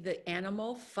certainly the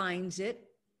animal finds it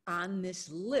on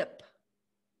this lip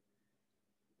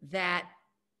that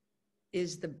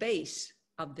is the base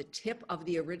of the tip of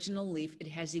the original leaf. It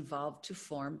has evolved to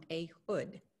form a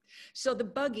hood. So the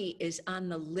buggy is on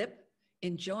the lip,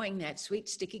 enjoying that sweet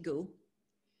sticky goo,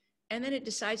 and then it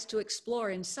decides to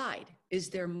explore inside. Is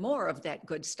there more of that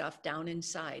good stuff down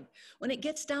inside? When it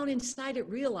gets down inside, it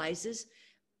realizes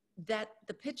that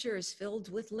the pitcher is filled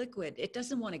with liquid. It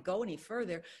doesn't want to go any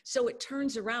further, so it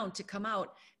turns around to come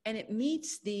out, and it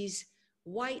meets these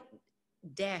white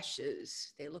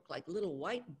dashes. They look like little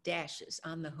white dashes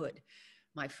on the hood.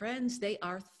 My friends, they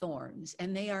are thorns,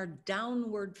 and they are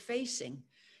downward facing,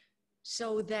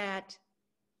 so that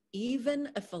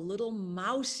even if a little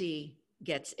mousey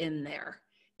gets in there,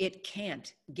 it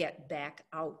can't get back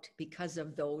out because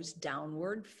of those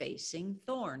downward facing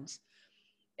thorns.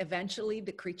 Eventually,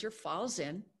 the creature falls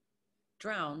in,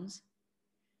 drowns,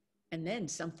 and then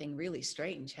something really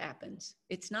strange happens.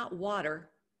 It's not water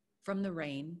from the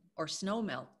rain or snow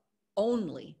melt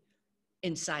only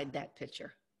inside that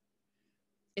pitcher.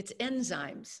 It's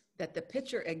enzymes that the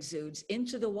pitcher exudes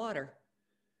into the water.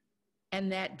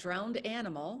 And that drowned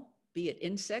animal, be it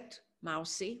insect,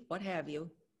 mousey, what have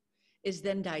you, is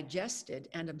then digested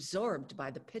and absorbed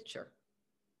by the pitcher.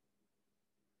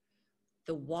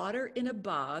 The water in a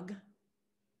bog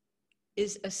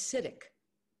is acidic.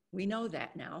 We know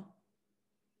that now.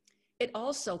 It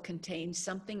also contains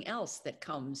something else that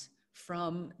comes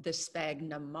from the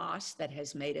sphagnum moss that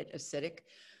has made it acidic.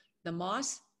 The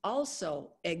moss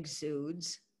also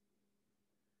exudes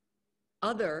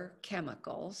other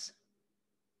chemicals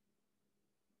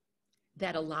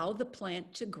that allow the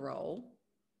plant to grow.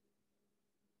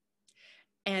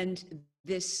 And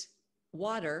this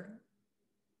water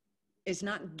is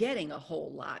not getting a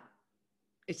whole lot.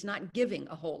 It's not giving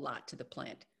a whole lot to the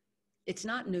plant. It's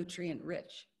not nutrient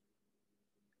rich.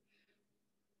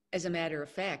 As a matter of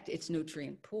fact, it's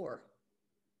nutrient poor.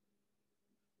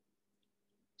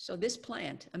 So this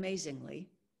plant, amazingly,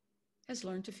 has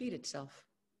learned to feed itself.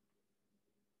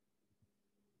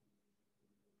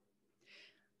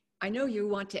 I know you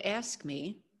want to ask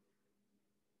me,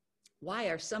 why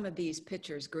are some of these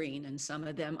pitchers green and some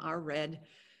of them are red?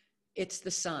 It's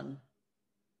the sun.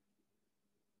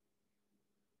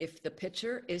 If the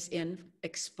pitcher is in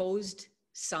exposed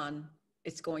sun,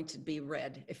 it's going to be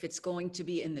red. If it's going to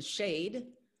be in the shade,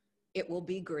 it will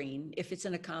be green. If it's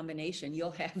in a combination, you'll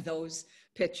have those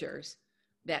pitchers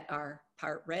that are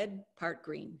part red, part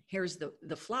green. Here's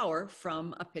the flower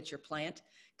from a pitcher plant,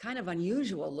 kind of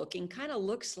unusual looking, kind of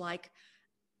looks like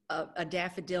a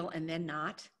daffodil and then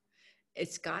not.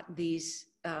 It's got these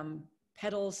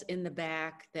petals in the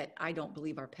back that I don't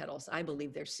believe are petals. I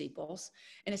believe they're sepals.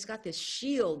 And it's got this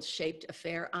shield-shaped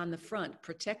affair on the front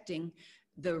protecting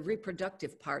the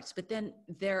reproductive parts. But then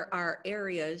there are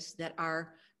areas that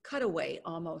are cutaway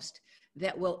almost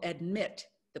that will admit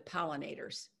the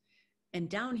pollinators. And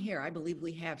down here, I believe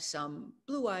we have some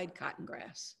blue-eyed cotton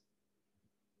grass.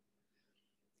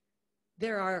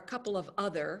 There are a couple of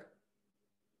other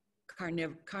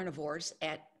carnivores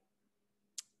at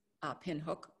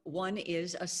Pinhook. One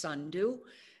is a sundew.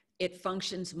 It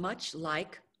functions much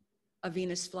like a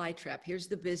Venus flytrap. Here's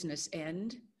the business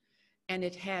end, and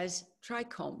it has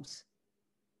trichomes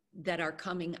that are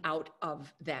coming out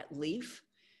of that leaf.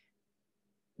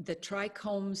 The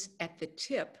trichomes at the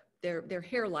tip, they're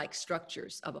hair-like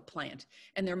structures of a plant,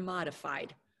 and they're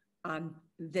modified on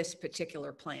this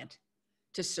particular plant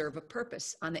to serve a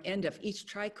purpose. On the end of each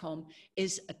trichome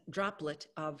is a droplet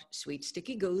of sweet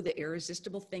sticky goo, the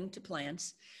irresistible thing to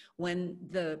plants. When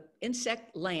the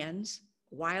insect lands,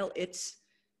 while its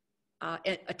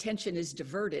attention is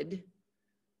diverted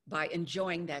by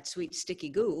enjoying that sweet sticky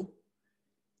goo,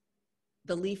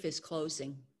 the leaf is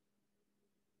closing.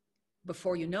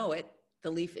 Before you know it, the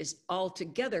leaf is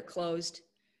altogether closed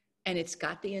and it's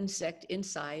got the insect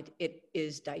inside. It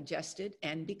is digested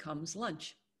and becomes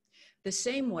lunch. The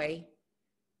same way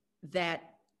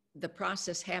that the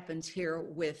process happens here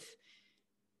with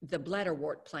the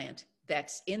bladderwort plant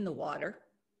that's in the water.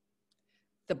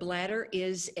 The bladder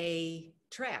is a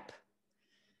trap.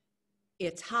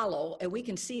 It's hollow, and we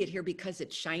can see it here because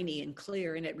it's shiny and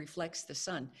clear and it reflects the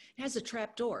sun. It has a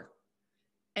trap door,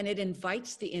 and it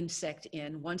invites the insect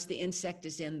in. Once the insect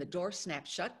is in, the door snaps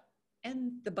shut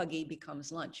and the buggy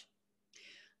becomes lunch.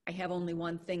 I have only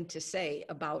one thing to say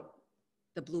about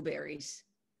the blueberries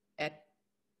at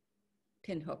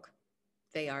Pinhook.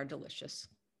 They are delicious.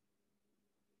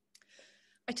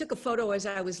 I took a photo as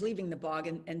I was leaving the bog,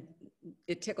 and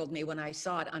it tickled me when I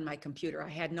saw it on my computer. I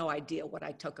had no idea what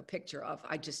I took a picture of.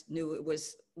 I just knew it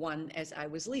was one as I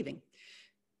was leaving.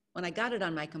 When I got it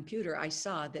on my computer, I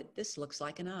saw that this looks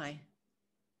like an eye.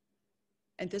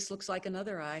 And this looks like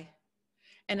another eye.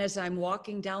 And as I'm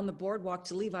walking down the boardwalk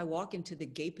to leave, I walk into the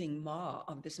gaping maw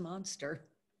of this monster.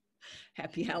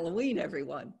 Happy Halloween,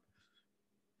 everyone.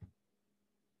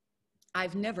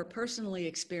 I've never personally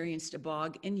experienced a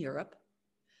bog in Europe,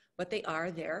 but they are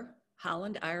there.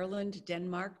 Holland, Ireland,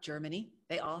 Denmark, Germany,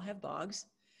 they all have bogs.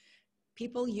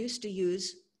 People used to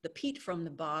use the peat from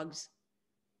the bogs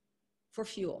for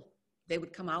fuel. They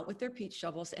would come out with their peat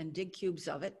shovels and dig cubes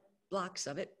of it, blocks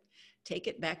of it, take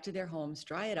it back to their homes,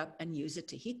 dry it up, and use it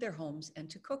to heat their homes and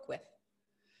to cook with.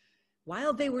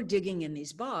 While they were digging in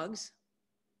these bogs,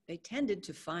 they tended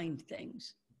to find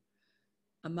things.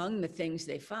 Among the things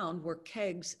they found were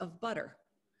kegs of butter.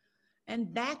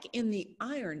 And back in the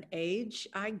Iron Age,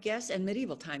 I guess, and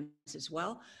medieval times as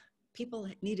well, people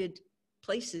needed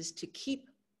places to keep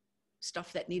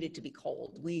stuff that needed to be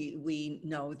cold. We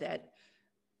know that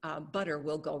butter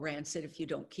will go rancid if you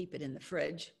don't keep it in the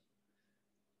fridge.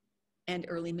 And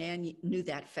early man knew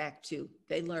that fact too.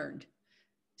 They learned.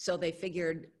 So they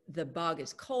figured the bog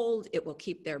is cold, it will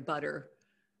keep their butter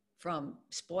from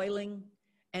spoiling.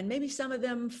 And maybe some of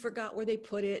them forgot where they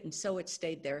put it, and so it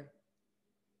stayed there.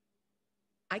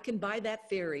 I can buy that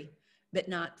theory, but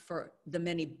not for the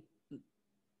many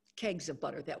kegs of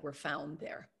butter that were found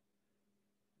there.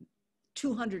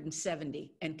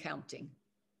 270 and counting.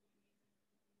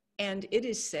 And it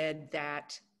is said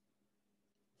that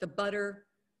the butter,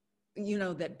 you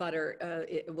know that butter,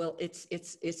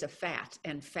 it's a fat,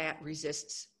 and fat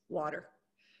resists water.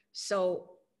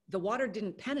 So the water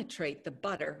didn't penetrate the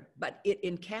butter, but it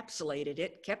encapsulated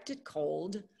it, kept it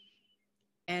cold,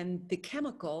 and the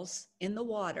chemicals in the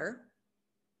water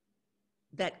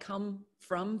that come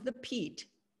from the peat,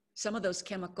 some of those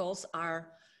chemicals are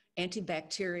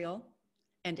antibacterial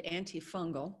and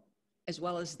antifungal, as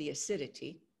well as the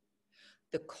acidity.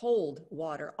 The cold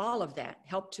water, all of that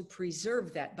helped to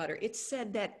preserve that butter. It's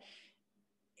said that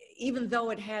even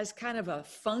though it has kind of a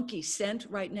funky scent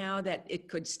right now, that it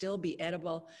could still be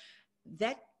edible.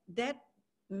 That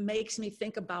makes me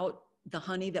think about the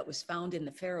honey that was found in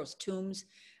the Pharaoh's tombs,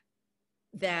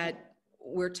 that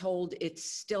we're told it's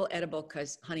still edible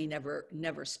because honey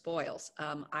never spoils.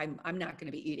 I'm not going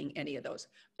to be eating any of those,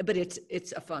 but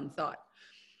it's a fun thought.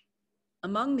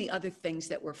 Among the other things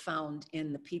that were found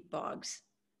in the peat bogs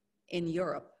in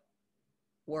Europe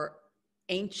were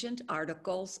ancient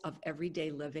articles of everyday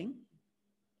living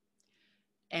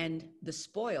and the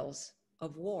spoils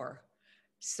of war.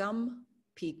 Some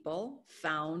people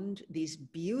found these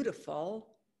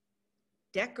beautiful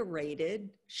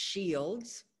decorated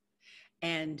shields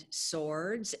and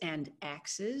swords and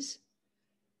axes.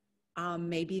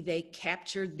 Maybe they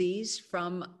captured these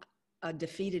from a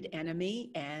defeated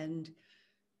enemy and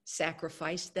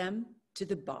sacrificed them to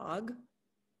the bog.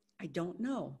 I don't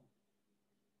know.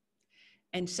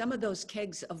 And some of those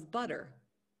kegs of butter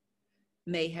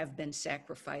may have been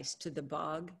sacrificed to the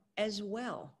bog as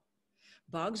well.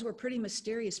 Bogs were pretty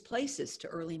mysterious places to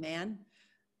early man.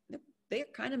 They're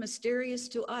kind of mysterious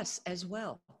to us as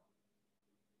well.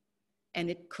 And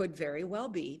it could very well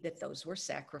be that those were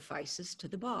sacrifices to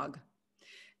the bog.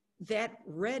 That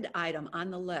red item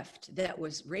on the left that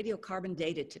was radiocarbon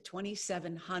dated to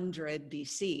 2700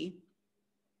 BC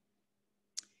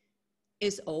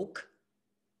is oak.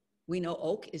 We know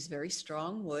oak is very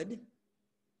strong wood.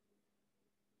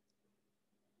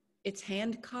 It's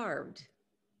hand carved.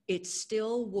 It's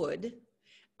still wood,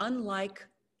 unlike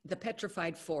the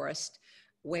petrified forest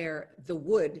where the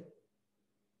wood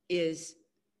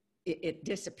it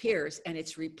disappears and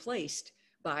it's replaced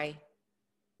by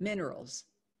minerals.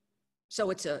 So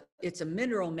it's a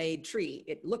mineral made tree.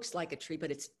 It looks like a tree,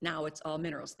 but it's all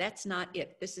minerals. That's not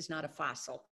it. This is not a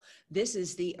fossil. This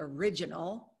is the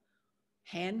original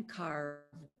hand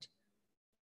carved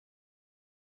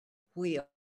wheel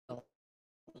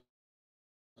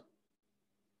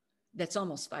that's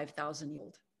almost 5,000 years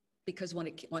old, because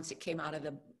once it came out of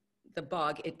the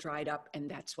bog, it dried up, and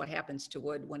that's what happens to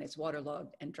wood when it's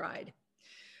waterlogged and dried.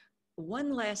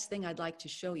 One last thing I'd like to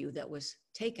show you that was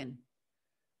taken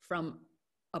from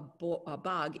a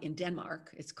bog in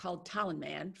Denmark. It's called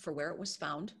Tallenman for where it was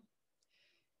found.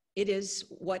 It is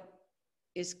what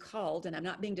is called, and I'm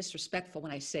not being disrespectful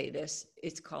when I say this,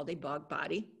 it's called a bog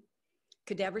body.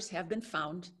 Cadavers have been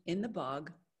found in the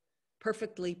bog,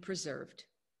 perfectly preserved.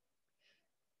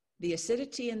 The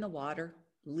acidity in the water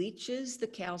leaches the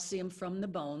calcium from the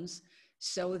bones,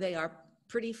 so they are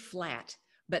pretty flat,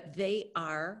 but they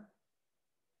are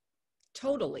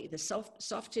totally, the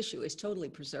soft tissue is totally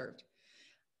preserved.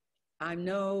 I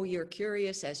know you're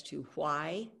curious as to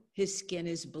why his skin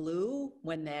is blue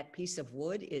when that piece of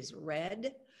wood is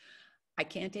red. I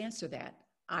can't answer that.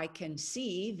 I can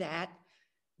see that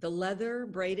the leather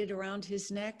braided around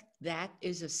his neck, that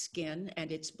is a skin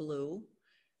and it's blue.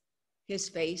 His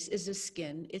face is a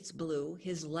skin, it's blue.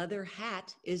 His leather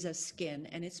hat is a skin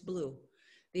and it's blue.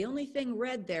 The only thing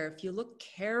red there, if you look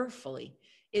carefully,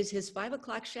 is his 5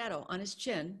 o'clock shadow on his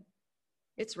chin.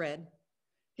 It's red.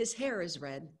 His hair is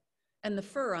red. And the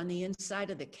fur on the inside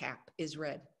of the cap is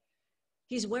red.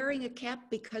 He's wearing a cap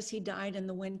because he died in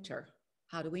the winter.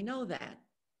 How do we know that?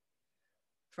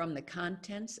 From the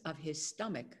contents of his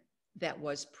stomach that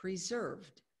was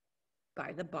preserved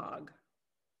by the bog.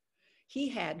 He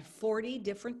had 40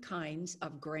 different kinds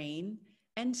of grain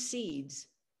and seeds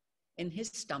in his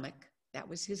stomach. That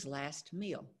was his last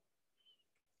meal.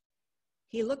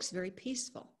 he looks very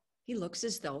peaceful. He looks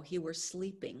as though he were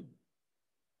sleeping.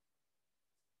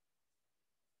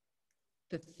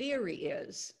 The theory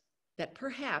is that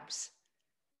perhaps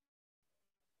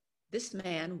this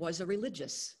man was a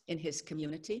religious in his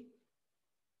community.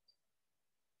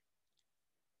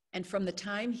 And from the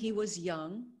time he was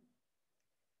young,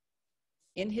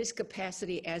 in his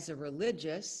capacity as a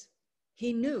religious,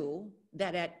 he knew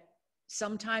that at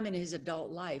some time in his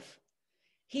adult life,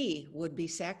 he would be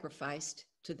sacrificed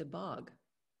to the bog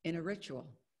in a ritual.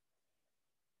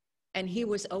 And he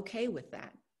was okay with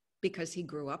that because he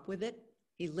grew up with it.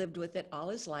 He lived with it all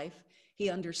his life. He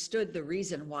understood the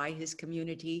reason why his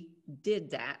community did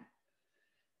that.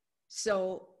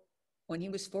 So when he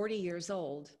was 40 years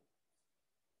old,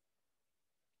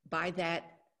 by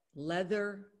that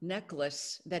leather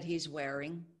necklace that he's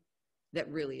wearing, that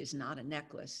really is not a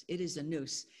necklace, it is a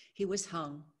noose, he was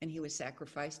hung and he was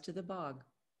sacrificed to the bog.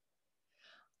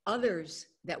 Others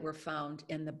that were found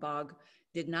in the bog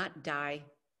did not die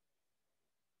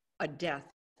a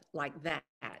death like that.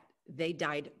 They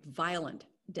died violent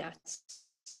deaths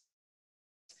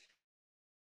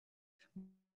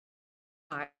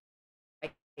by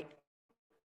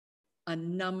a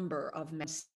number of men,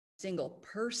 single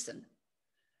person.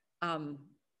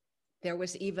 There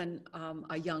was even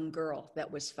a young girl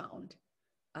that was found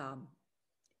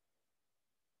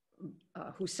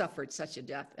who suffered such a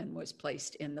death and was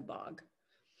placed in the bog.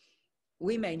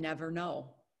 We may never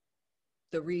know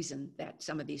the reason that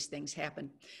some of these things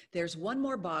happen. There's one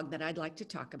more bog that I'd like to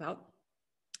talk about,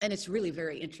 and it's really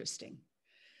very interesting.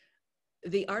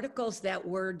 The articles that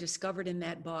were discovered in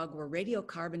that bog were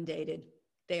radiocarbon dated.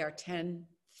 They are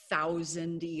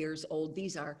 10,000 years old.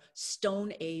 These are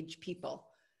Stone Age people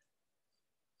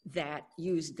that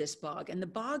used this bog. And the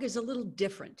bog is a little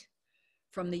different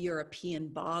from the European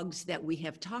bogs that we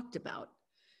have talked about.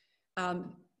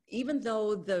 Even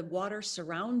though the water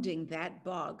surrounding that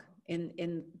bog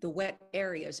in the wet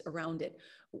areas around it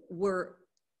were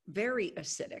very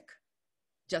acidic,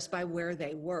 just by where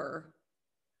they were,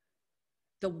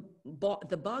 the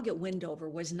bog at Windover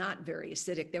was not very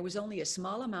acidic. There was only a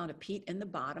small amount of peat in the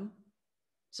bottom,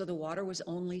 so the water was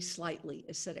only slightly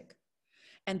acidic.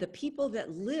 And the people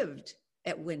that lived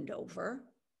at Windover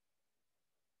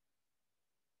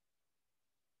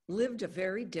lived a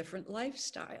very different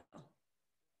lifestyle.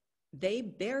 They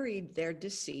buried their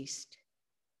deceased,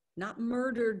 not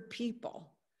murdered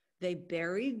people. They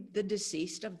buried the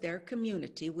deceased of their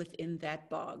community within that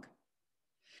bog.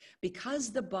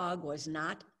 Because the bog was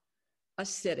not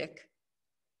acidic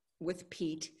with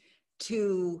peat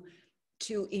to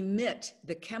emit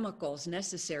the chemicals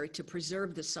necessary to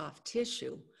preserve the soft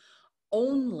tissue,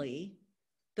 only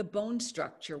the bone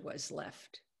structure was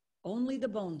left. Only the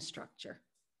bone structure.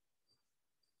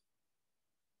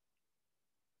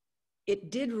 It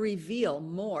did reveal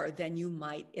more than you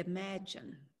might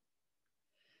imagine.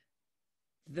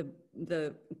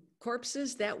 The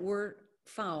corpses that were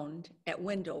found at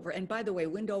Windover, and by the way,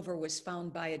 Windover was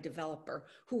found by a developer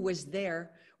who was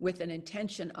there with an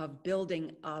intention of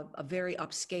building a very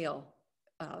upscale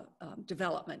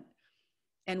development.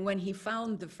 And when he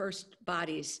found the first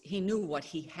bodies, he knew what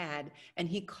he had, and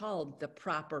he called the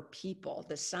proper people,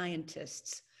 the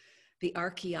scientists, the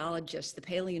archaeologists, the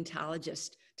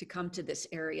paleontologists, to come to this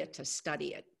area to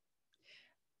study it.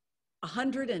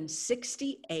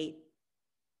 168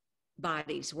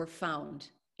 bodies were found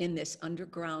in this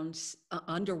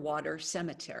underwater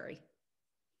cemetery.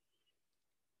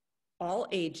 All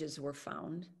ages were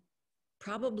found.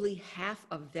 Probably half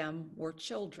of them were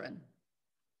children.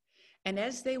 And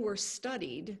as they were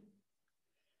studied,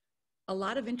 a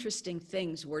lot of interesting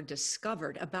things were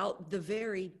discovered about the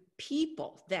very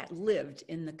people that lived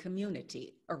in the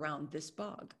community around this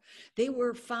bog. They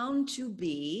were found to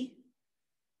be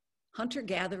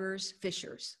hunter-gatherers,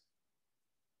 fishers,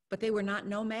 but they were not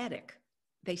nomadic.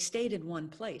 They stayed in one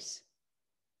place.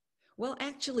 Well,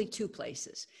 actually two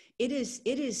places. It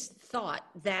is thought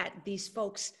that these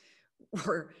folks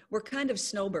were kind of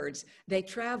snowbirds. They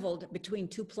traveled between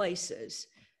two places,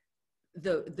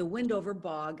 the Windover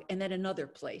bog and then another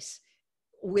place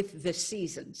with the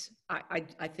seasons.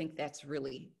 I think that's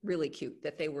really, really cute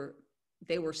that they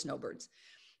were snowbirds.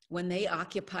 When they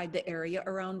occupied the area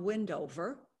around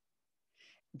Windover,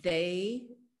 they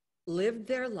lived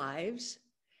their lives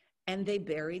and they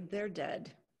buried their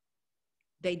dead.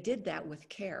 They did that with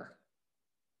care.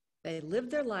 They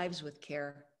lived their lives with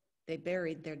care. They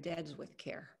buried their dead with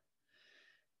care.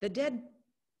 The dead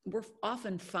were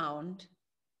often found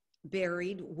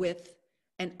buried with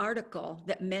an article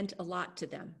that meant a lot to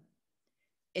them.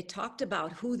 It talked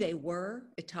about who they were.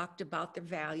 It talked about their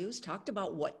values, talked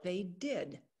about what they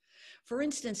did. For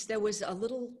instance, there was a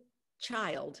little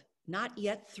child, not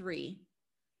yet 3,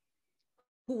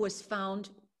 who was found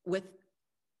with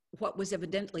what was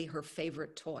evidently her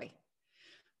favorite toy.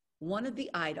 One of the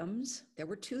items, there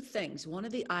were 2 things. One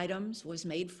of the items was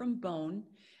made from bone,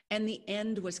 and the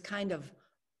end was kind of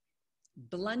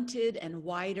blunted and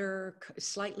wider,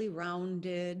 slightly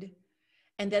rounded.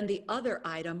 And then the other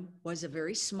item was a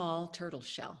very small turtle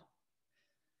shell.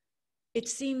 It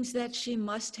seems that she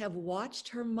must have watched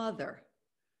her mother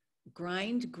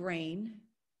grind grain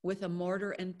with a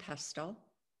mortar and pestle,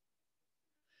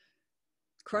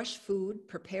 crush food,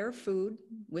 prepare food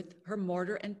with her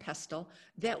mortar and pestle.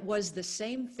 That was the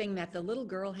same thing that the little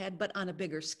girl had, but on a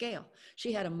bigger scale.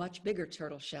 She had a much bigger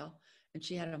turtle shell, and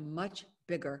she had a much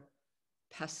bigger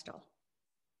pestle.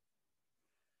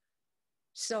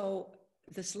 So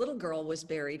this little girl was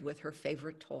buried with her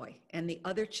favorite toy, and the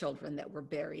other children that were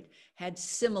buried had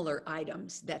similar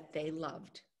items that they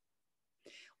loved.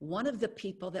 One of the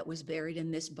people that was buried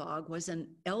in this bog was an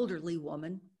elderly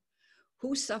woman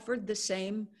who suffered the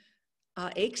same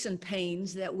aches and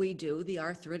pains that we do, the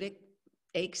arthritic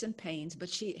aches and pains, but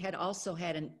she had also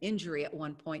had an injury at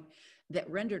one point that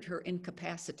rendered her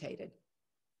incapacitated.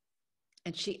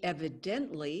 And she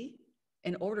evidently,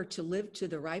 in order to live to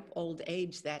the ripe old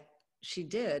age that she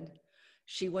did,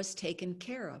 she was taken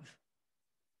care of.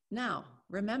 Now,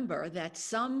 remember that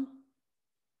some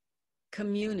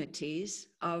communities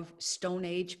of Stone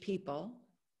Age people,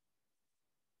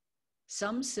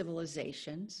 some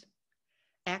civilizations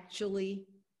actually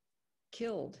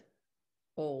killed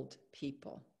old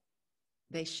people.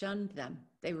 They shunned them.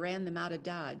 They ran them out of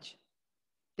Dodge.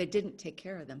 They didn't take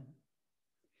care of them.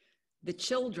 The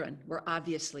children were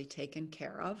obviously taken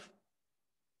care of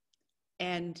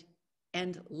and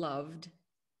loved.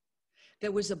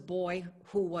 There was a boy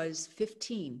who was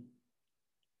 15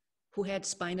 who had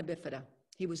spina bifida.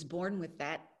 He was born with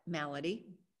that malady.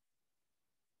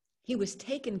 He was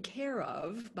taken care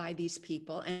of by these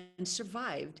people and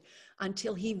survived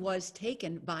until he was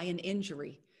taken by an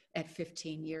injury at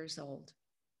 15 years old.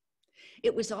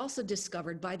 It was also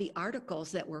discovered by the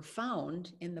articles that were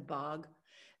found in the bog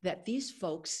that these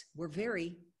folks were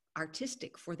very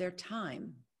artistic for their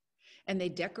time. And they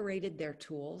decorated their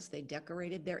tools, they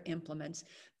decorated their implements.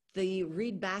 The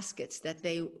reed baskets that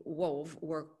they wove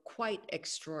were quite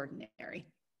extraordinary.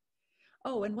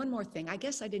 Oh, and one more thing, I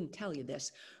guess I didn't tell you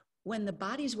this. When the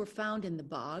bodies were found in the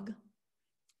bog,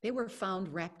 they were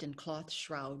found wrapped in cloth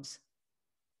shrouds.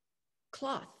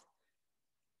 Cloth.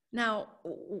 Now,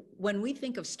 when we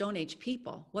think of Stone Age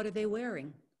people, what are they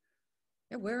wearing?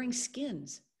 They're wearing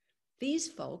skins. These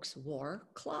folks wore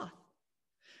cloth.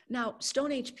 Now,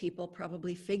 Stone Age people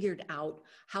probably figured out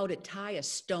how to tie a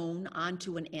stone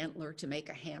onto an antler to make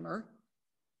a hammer.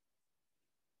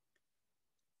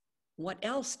 What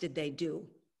else did they do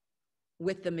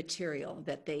with the material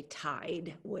that they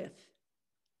tied with?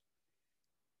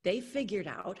 They figured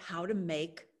out how to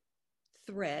make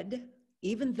thread,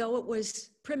 even though it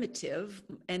was primitive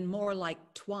and more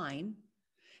like twine.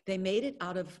 They made it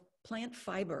out of plant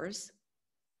fibers,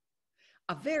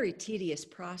 a very tedious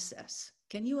process.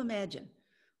 Can you imagine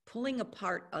pulling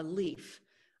apart a leaf?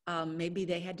 Maybe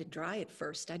they had to dry it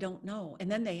first, I don't know.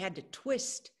 And then they had to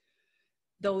twist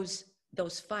those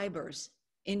fibers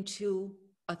into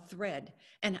a thread.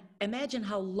 And imagine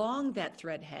how long that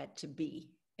thread had to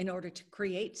be in order to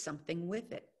create something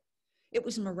with it. It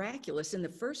was miraculous in the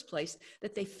first place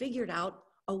that they figured out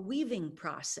a weaving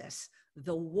process,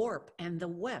 the warp and the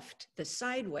weft, the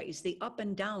sideways, the up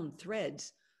and down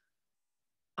threads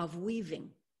of weaving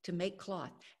to make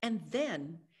cloth. And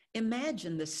then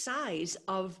imagine the size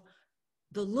of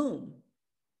the loom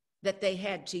that they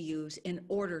had to use in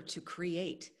order to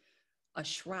create a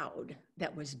shroud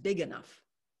that was big enough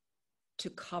to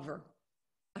cover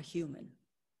a human.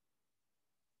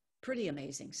 Pretty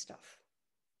amazing stuff.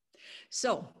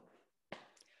 So,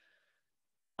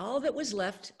 all that was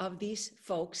left of these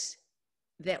folks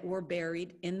that were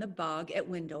buried in the bog at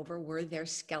Windover were their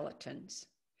skeletons.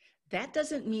 That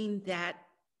doesn't mean that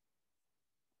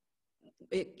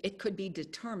it could be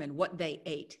determined what they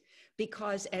ate,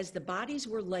 because as the bodies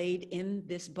were laid in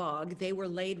this bog, they were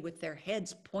laid with their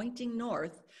heads pointing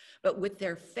north, but with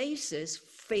their faces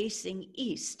facing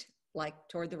east, like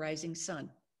toward the rising sun.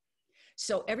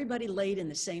 So everybody laid in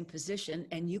the same position,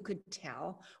 and you could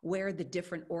tell where the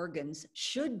different organs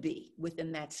should be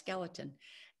within that skeleton.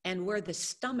 And where the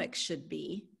stomach should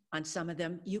be on some of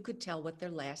them, you could tell what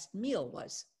their last meal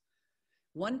was.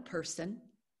 One person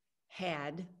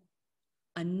had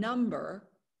a number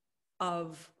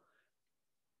of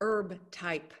herb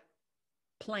type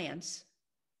plants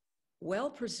well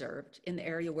preserved in the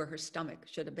area where her stomach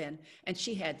should have been. And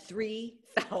she had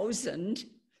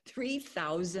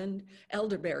 3,000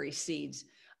 elderberry seeds.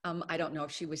 I don't know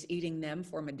if she was eating them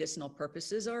for medicinal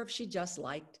purposes or if she just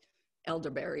liked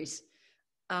elderberries.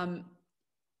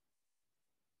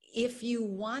 If you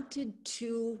wanted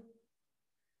to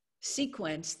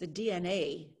sequence the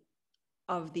DNA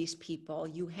of these people,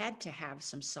 you had to have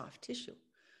some soft tissue.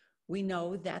 We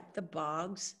know that the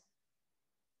bogs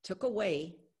took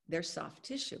away their soft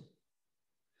tissue.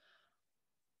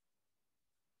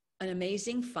 An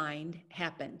amazing find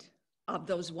happened. Of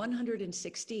those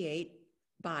 168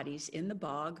 bodies in the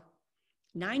bog,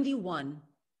 91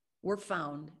 were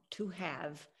found to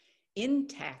have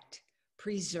intact,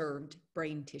 preserved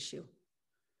brain tissue.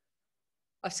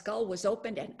 A skull was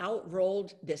opened and out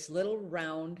rolled this little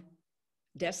round,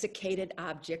 desiccated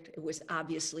object. It was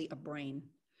obviously a brain.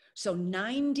 So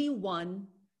 91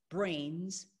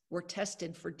 brains were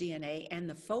tested for DNA, and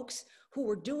the folks who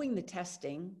were doing the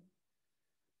testing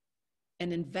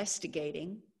and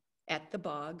investigating at the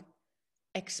bog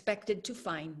expected to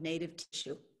find native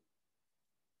tissue,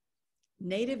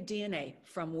 native DNA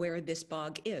from where this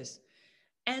bog is.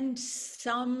 And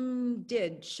some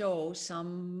did show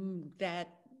some that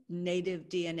native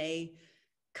DNA,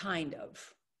 kind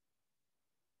of.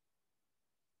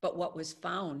 But what was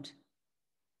found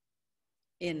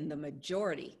in the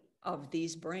majority of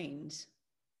these brains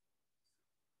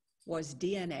was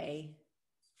DNA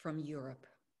from Europe.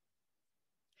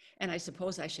 And I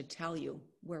suppose I should tell you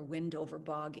where Windover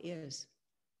Bog is.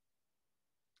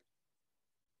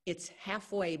 It's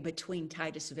halfway between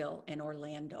Titusville and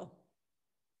Orlando.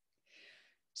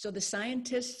 So the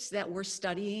scientists that were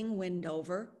studying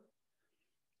Windover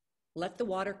let the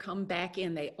water come back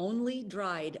in. They only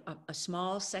dried a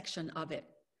small section of it,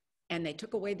 and they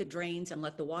took away the drains and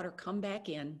let the water come back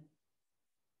in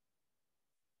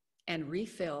and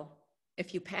refill.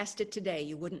 If you passed it today,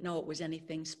 you wouldn't know it was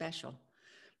anything special,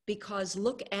 because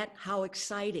look at how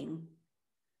exciting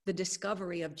the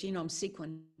discovery of genome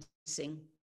sequencing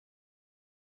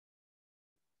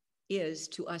is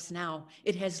to us now.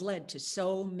 It has led to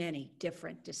so many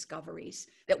different discoveries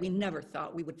that we never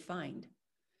thought we would find.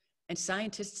 And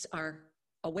scientists are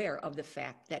aware of the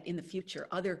fact that in the future,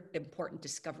 other important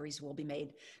discoveries will be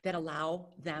made that allow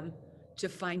them to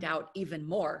find out even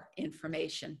more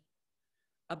information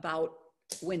about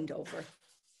Windover.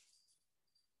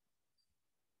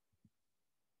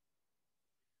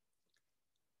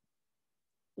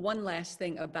 One last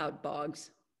thing about bogs.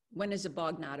 When is a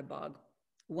bog not a bog?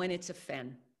 When it's a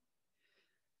fen.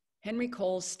 Henry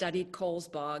Coles studied Coles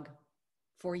Bog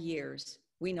for years.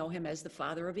 We know him as the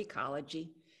father of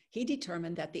ecology. He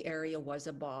determined that the area was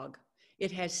a bog.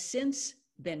 It has since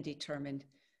been determined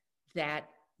that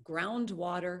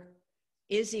groundwater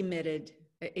is submitted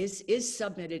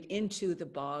into the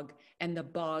bog, and the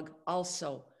bog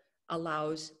also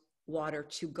allows water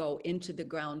to go into the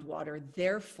groundwater.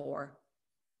 Therefore,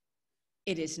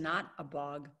 it is not a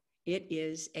bog, it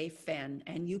is a fen.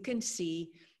 And you can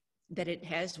see that it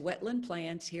has wetland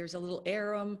plants. Here's a little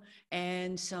arum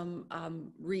and some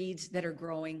reeds that are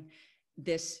growing.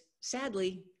 This,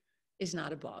 sadly, is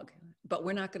not a bog, but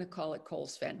we're not going to call it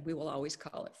Coles Fen. We will always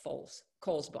call it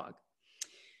Coles Bog.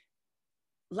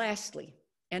 Lastly,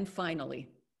 and finally,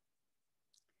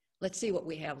 let's see what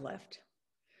we have left.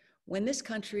 When this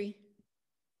country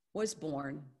was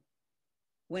born,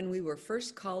 when we were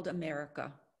first called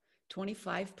America,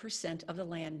 25% of the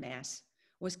landmass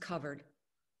was covered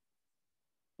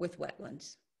with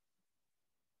wetlands.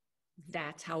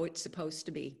 That's how it's supposed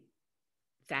to be.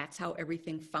 That's how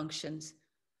everything functions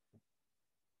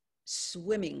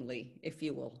swimmingly, if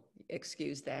you will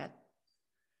excuse that.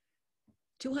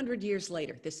 200 years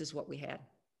later, this is what we had.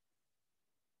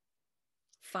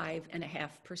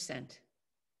 5.5%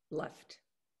 left.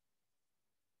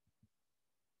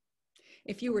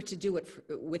 If you were to do it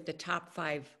with the top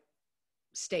 5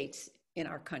 states in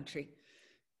our country,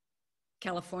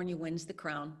 California wins the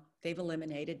crown. They've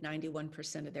eliminated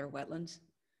 91% of their wetlands.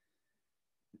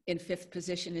 In 5th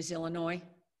position is Illinois.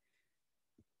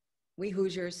 We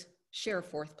Hoosiers share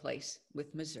 4th place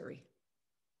with Missouri.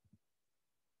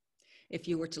 If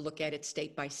you were to look at it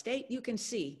state by state, you can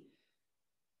see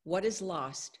what is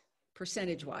lost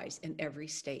percentage-wise in every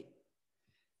state.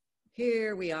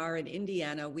 Here we are in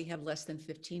Indiana. We have less than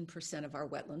 15% of our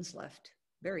wetlands left.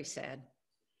 Very sad.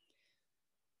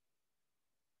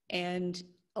 And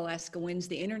Alaska wins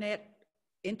the internet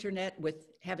with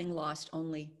having lost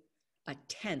only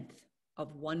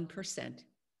 0.1%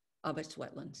 of its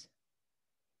wetlands.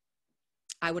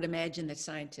 I would imagine that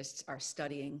scientists are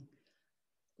studying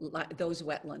those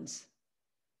wetlands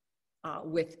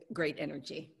with great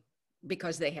energy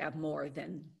because they have more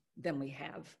than we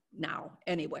have now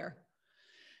anywhere.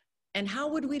 And how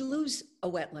would we lose a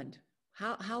wetland?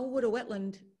 How would a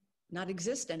wetland not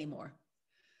exist anymore?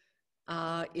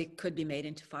 It could be made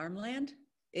into farmland.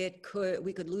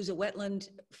 We could lose a wetland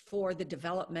for the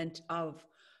development of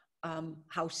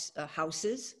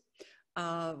houses,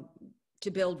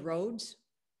 to build roads,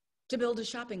 to build a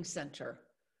shopping center,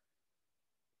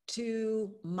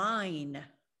 to mine.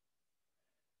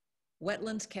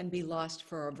 Wetlands can be lost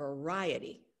for a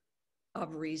variety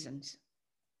of reasons.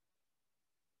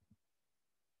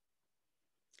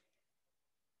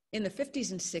 In the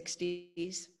 50s and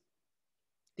 60s,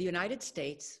 the United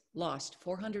States lost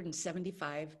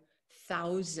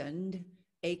 475,000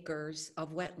 acres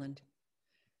of wetland.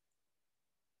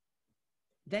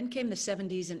 Then came the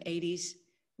 70s and 80s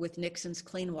with Nixon's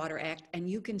Clean Water Act, and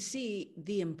you can see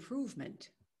the improvement.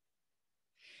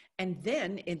 And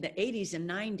then in the 80s and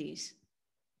 90s,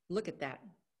 look at that.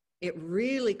 It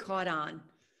really caught on.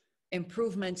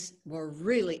 Improvements were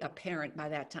really apparent by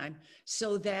that time,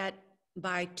 so that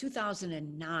by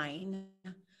 2009,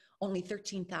 only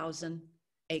 13,000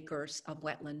 acres of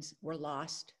wetlands were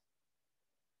lost.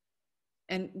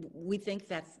 And we think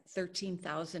that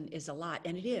 13,000 is a lot,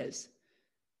 and it is.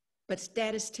 But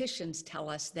statisticians tell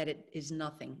us that it is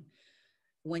nothing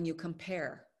when you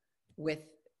compare with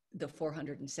the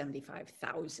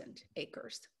 475,000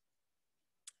 acres.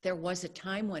 There was a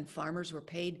time when farmers were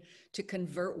paid to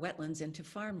convert wetlands into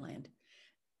farmland.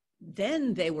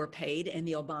 Then they were paid in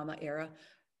the Obama era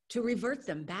to revert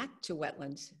them back to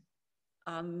wetlands.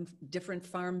 Different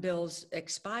farm bills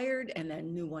expired and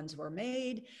then new ones were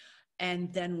made.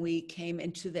 And then we came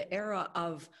into the era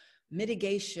of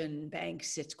mitigation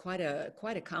banks. It's quite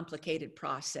a complicated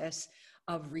process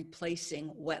of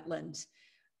replacing wetlands.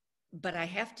 But I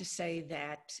have to say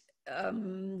that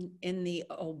in the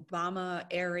Obama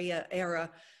era,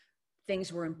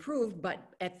 things were improved, but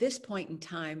at this point in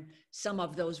time, some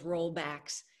of those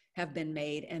rollbacks have been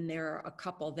made, and there are a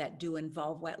couple that do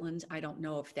involve wetlands. I don't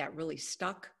know if that really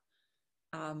stuck.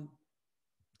 Time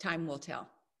will tell.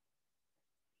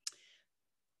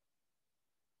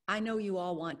 I know you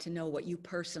all want to know what you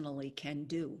personally can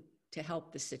do to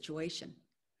help the situation.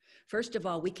 First of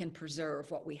all, we can preserve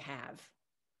what we have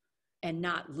and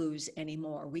not lose any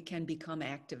more. We can become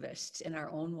activists in our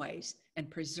own ways and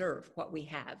preserve what we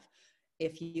have.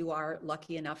 If you are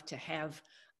lucky enough to have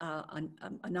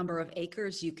a number of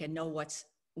acres, you can know what's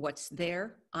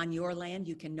there on your land.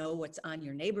 You can know what's on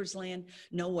your neighbor's land,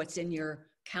 know what's in your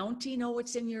county, know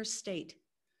what's in your state,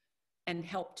 and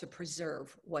help to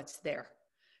preserve what's there.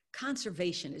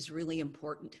 Conservation is really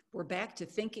important. We're back to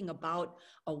thinking about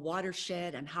a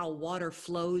watershed and how water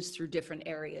flows through different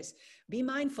areas. Be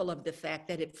mindful of the fact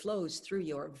that it flows through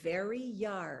your very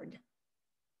yard.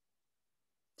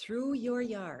 Through your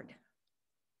yard.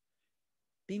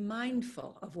 Be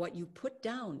mindful of what you put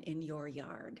down in your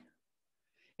yard.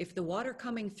 If the water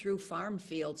coming through farm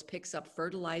fields picks up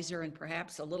fertilizer and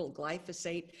perhaps a little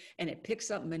glyphosate, and it picks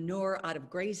up manure out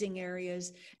of grazing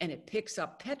areas, and it picks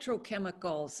up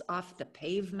petrochemicals off the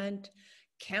pavement,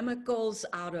 chemicals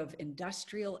out of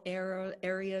industrial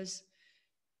areas,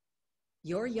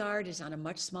 your yard is on a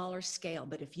much smaller scale.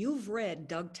 But if you've read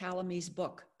Doug Tallamy's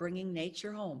book, Bringing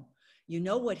Nature Home, you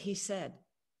know what he said.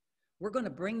 We're going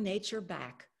to bring nature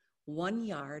back 1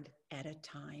 yard at a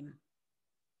time.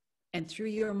 And through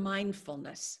your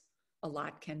mindfulness, a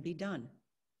lot can be done.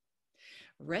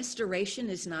 Restoration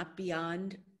is not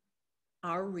beyond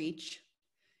our reach.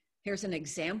 Here's an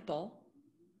example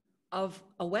of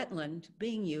a wetland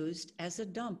being used as a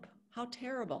dump. How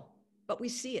terrible. But we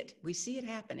see it. We see it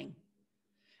happening.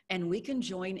 And we can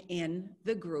join in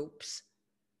the groups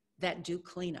that do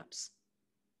cleanups.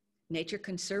 Nature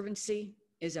Conservancy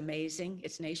is amazing.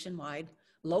 It's nationwide.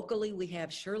 Locally, we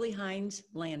have Shirley Hines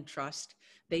Land Trust.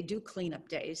 They do cleanup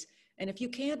days. And if you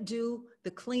can't do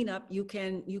the cleanup, you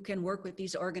can work with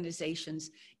these organizations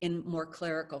in more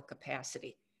clerical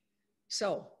capacity.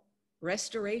 So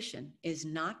restoration is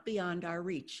not beyond our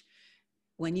reach.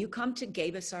 When you come to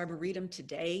Gabis Arboretum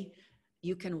today,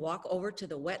 you can walk over to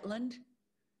the wetland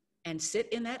and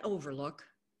sit in that overlook,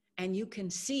 and you can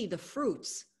see the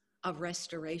fruits of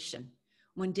restoration.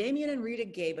 When Damien and Rita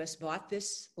Gabis bought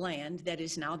this land that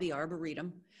is now the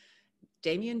Arboretum,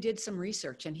 Damien did some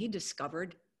research and he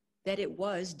discovered that it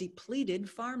was depleted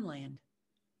farmland.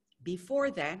 Before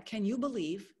that, can you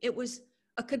believe, it was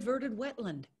a converted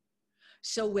wetland.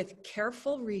 So with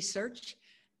careful research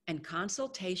and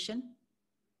consultation,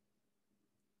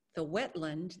 the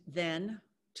wetland then,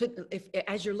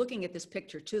 as you're looking at this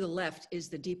picture, to the left is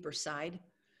the deeper side.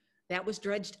 That was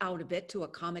dredged out a bit to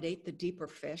accommodate the deeper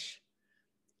fish.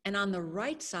 And on the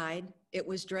right side, it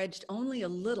was dredged only a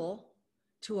little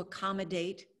to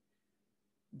accommodate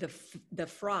the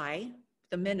fry,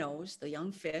 the minnows, the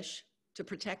young fish, to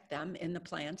protect them in the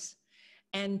plants,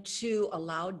 and to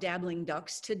allow dabbling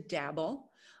ducks to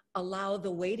dabble, allow the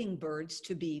wading birds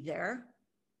to be there.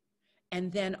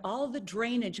 And then all the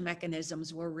drainage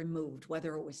mechanisms were removed,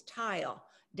 whether it was tile,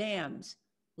 dams,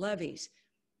 levees,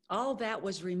 all that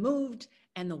was removed,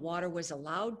 and the water was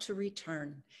allowed to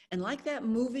return. And like that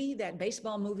movie, that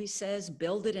baseball movie says,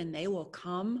 build it and they will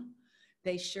come,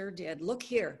 they sure did. Look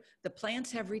here, the plants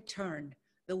have returned,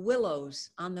 the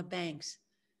willows on the banks.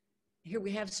 Here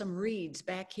we have some reeds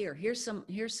back here. Here's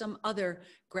some other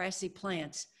grassy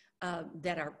plants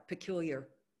that are peculiar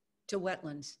to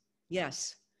wetlands.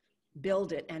 Yes,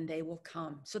 build it and they will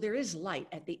come. So there is light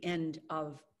at the end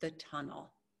of the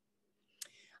tunnel.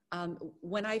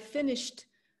 When I finished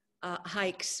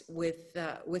hikes with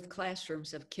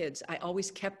classrooms of kids, I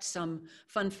always kept some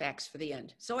fun facts for the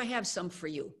end. So I have some for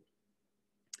you.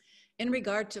 In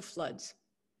regard to floods,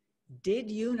 did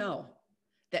you know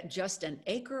that just an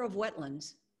acre of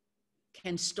wetlands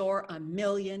can store 1.5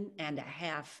 million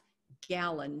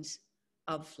gallons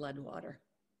of flood water?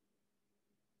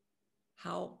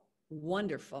 How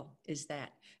wonderful is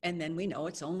that? And then we know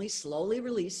it's only slowly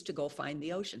released to go find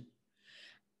the ocean.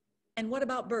 And what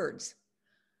about birds?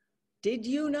 Did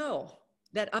you know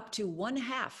that up to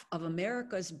 1/2 of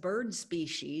America's bird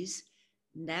species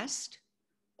nest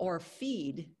or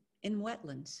feed in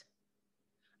wetlands?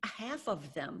 1/2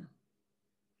 of them.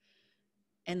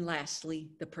 And lastly,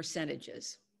 the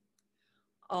percentages.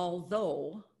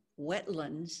 Although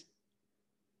wetlands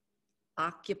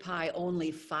occupy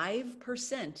only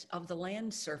 5% of the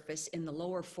land surface in the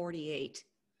lower 48,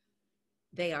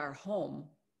 they are home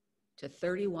to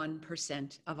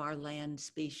 31% of our land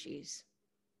species.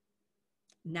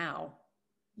 Now,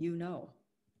 you know.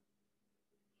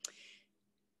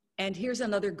 And here's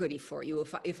another goodie for you.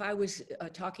 If I was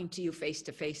talking to you face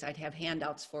to face, I'd have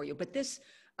handouts for you. But this,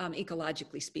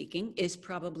 ecologically speaking, is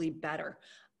probably better.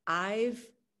 I've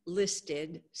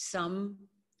listed some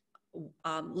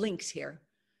links here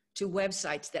to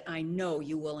websites that I know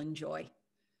you will enjoy.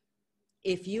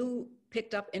 If you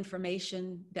picked up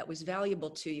information that was valuable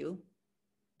to you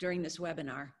during this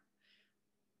webinar,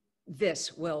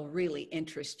 this will really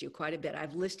interest you quite a bit.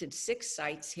 I've listed 6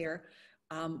 sites here.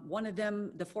 One of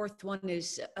them, the 4th one,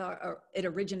 is it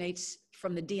originates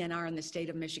from the DNR in the state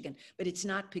of Michigan, but it's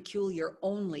not peculiar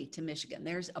only to Michigan.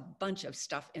 There's a bunch of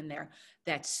stuff in there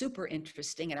that's super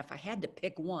interesting, and if I had to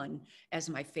pick one as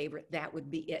my favorite, that would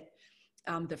be it.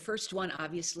 The first one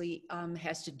obviously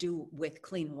has to do with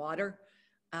clean water.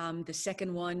 The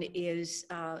second one is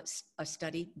a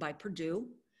study by Purdue,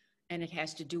 and it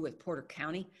has to do with Porter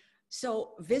County.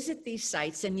 So visit these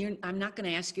sites, and I'm not going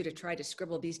to ask you to try to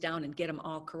scribble these down and get them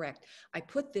all correct. I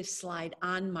put this slide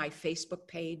on my Facebook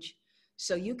page,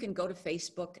 so you can go to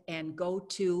Facebook and go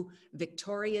to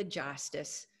Victoria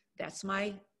Jostes. That's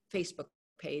my Facebook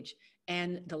page,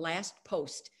 and the last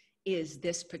post is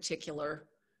this particular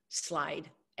slide,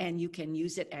 and you can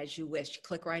use it as you wish.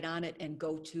 Click right on it and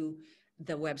go to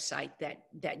the website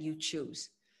that you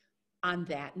choose. On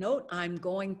that note, I'm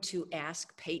going to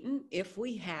ask Peyton if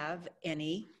we have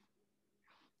any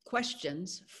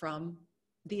questions from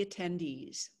the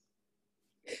attendees.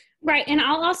 Right, and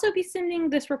I'll also be sending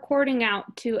this recording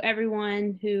out to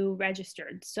everyone who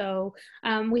registered. So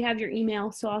we have your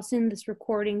email, so I'll send this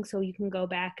recording so you can go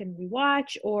back and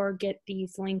rewatch or get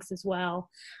these links as well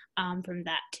from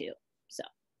that too. So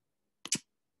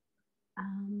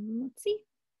let's see.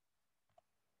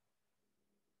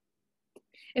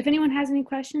 If anyone has any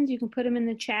questions, you can put them in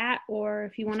the chat, or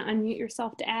if you want to unmute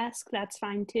yourself to ask, that's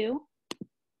fine too.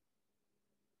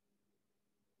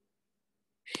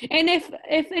 And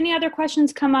if any other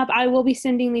questions come up, I will be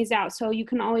sending these out, so you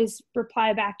can always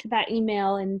reply back to that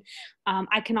email, and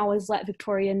I can always let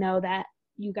Victoria know that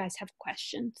you guys have a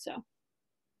question. So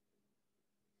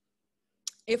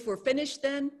if we're finished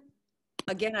then,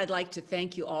 again, I'd like to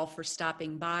thank you all for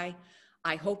stopping by.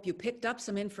 I hope you picked up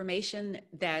some information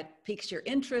that piques your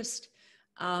interest.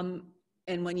 And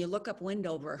when you look up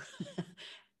Windover,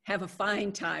 have a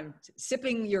fine time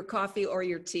sipping your coffee or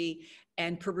your tea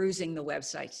and perusing the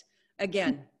websites.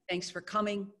 Again, thanks for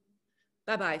coming.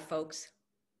 Bye-bye, folks.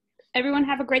 Everyone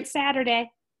have a great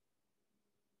Saturday.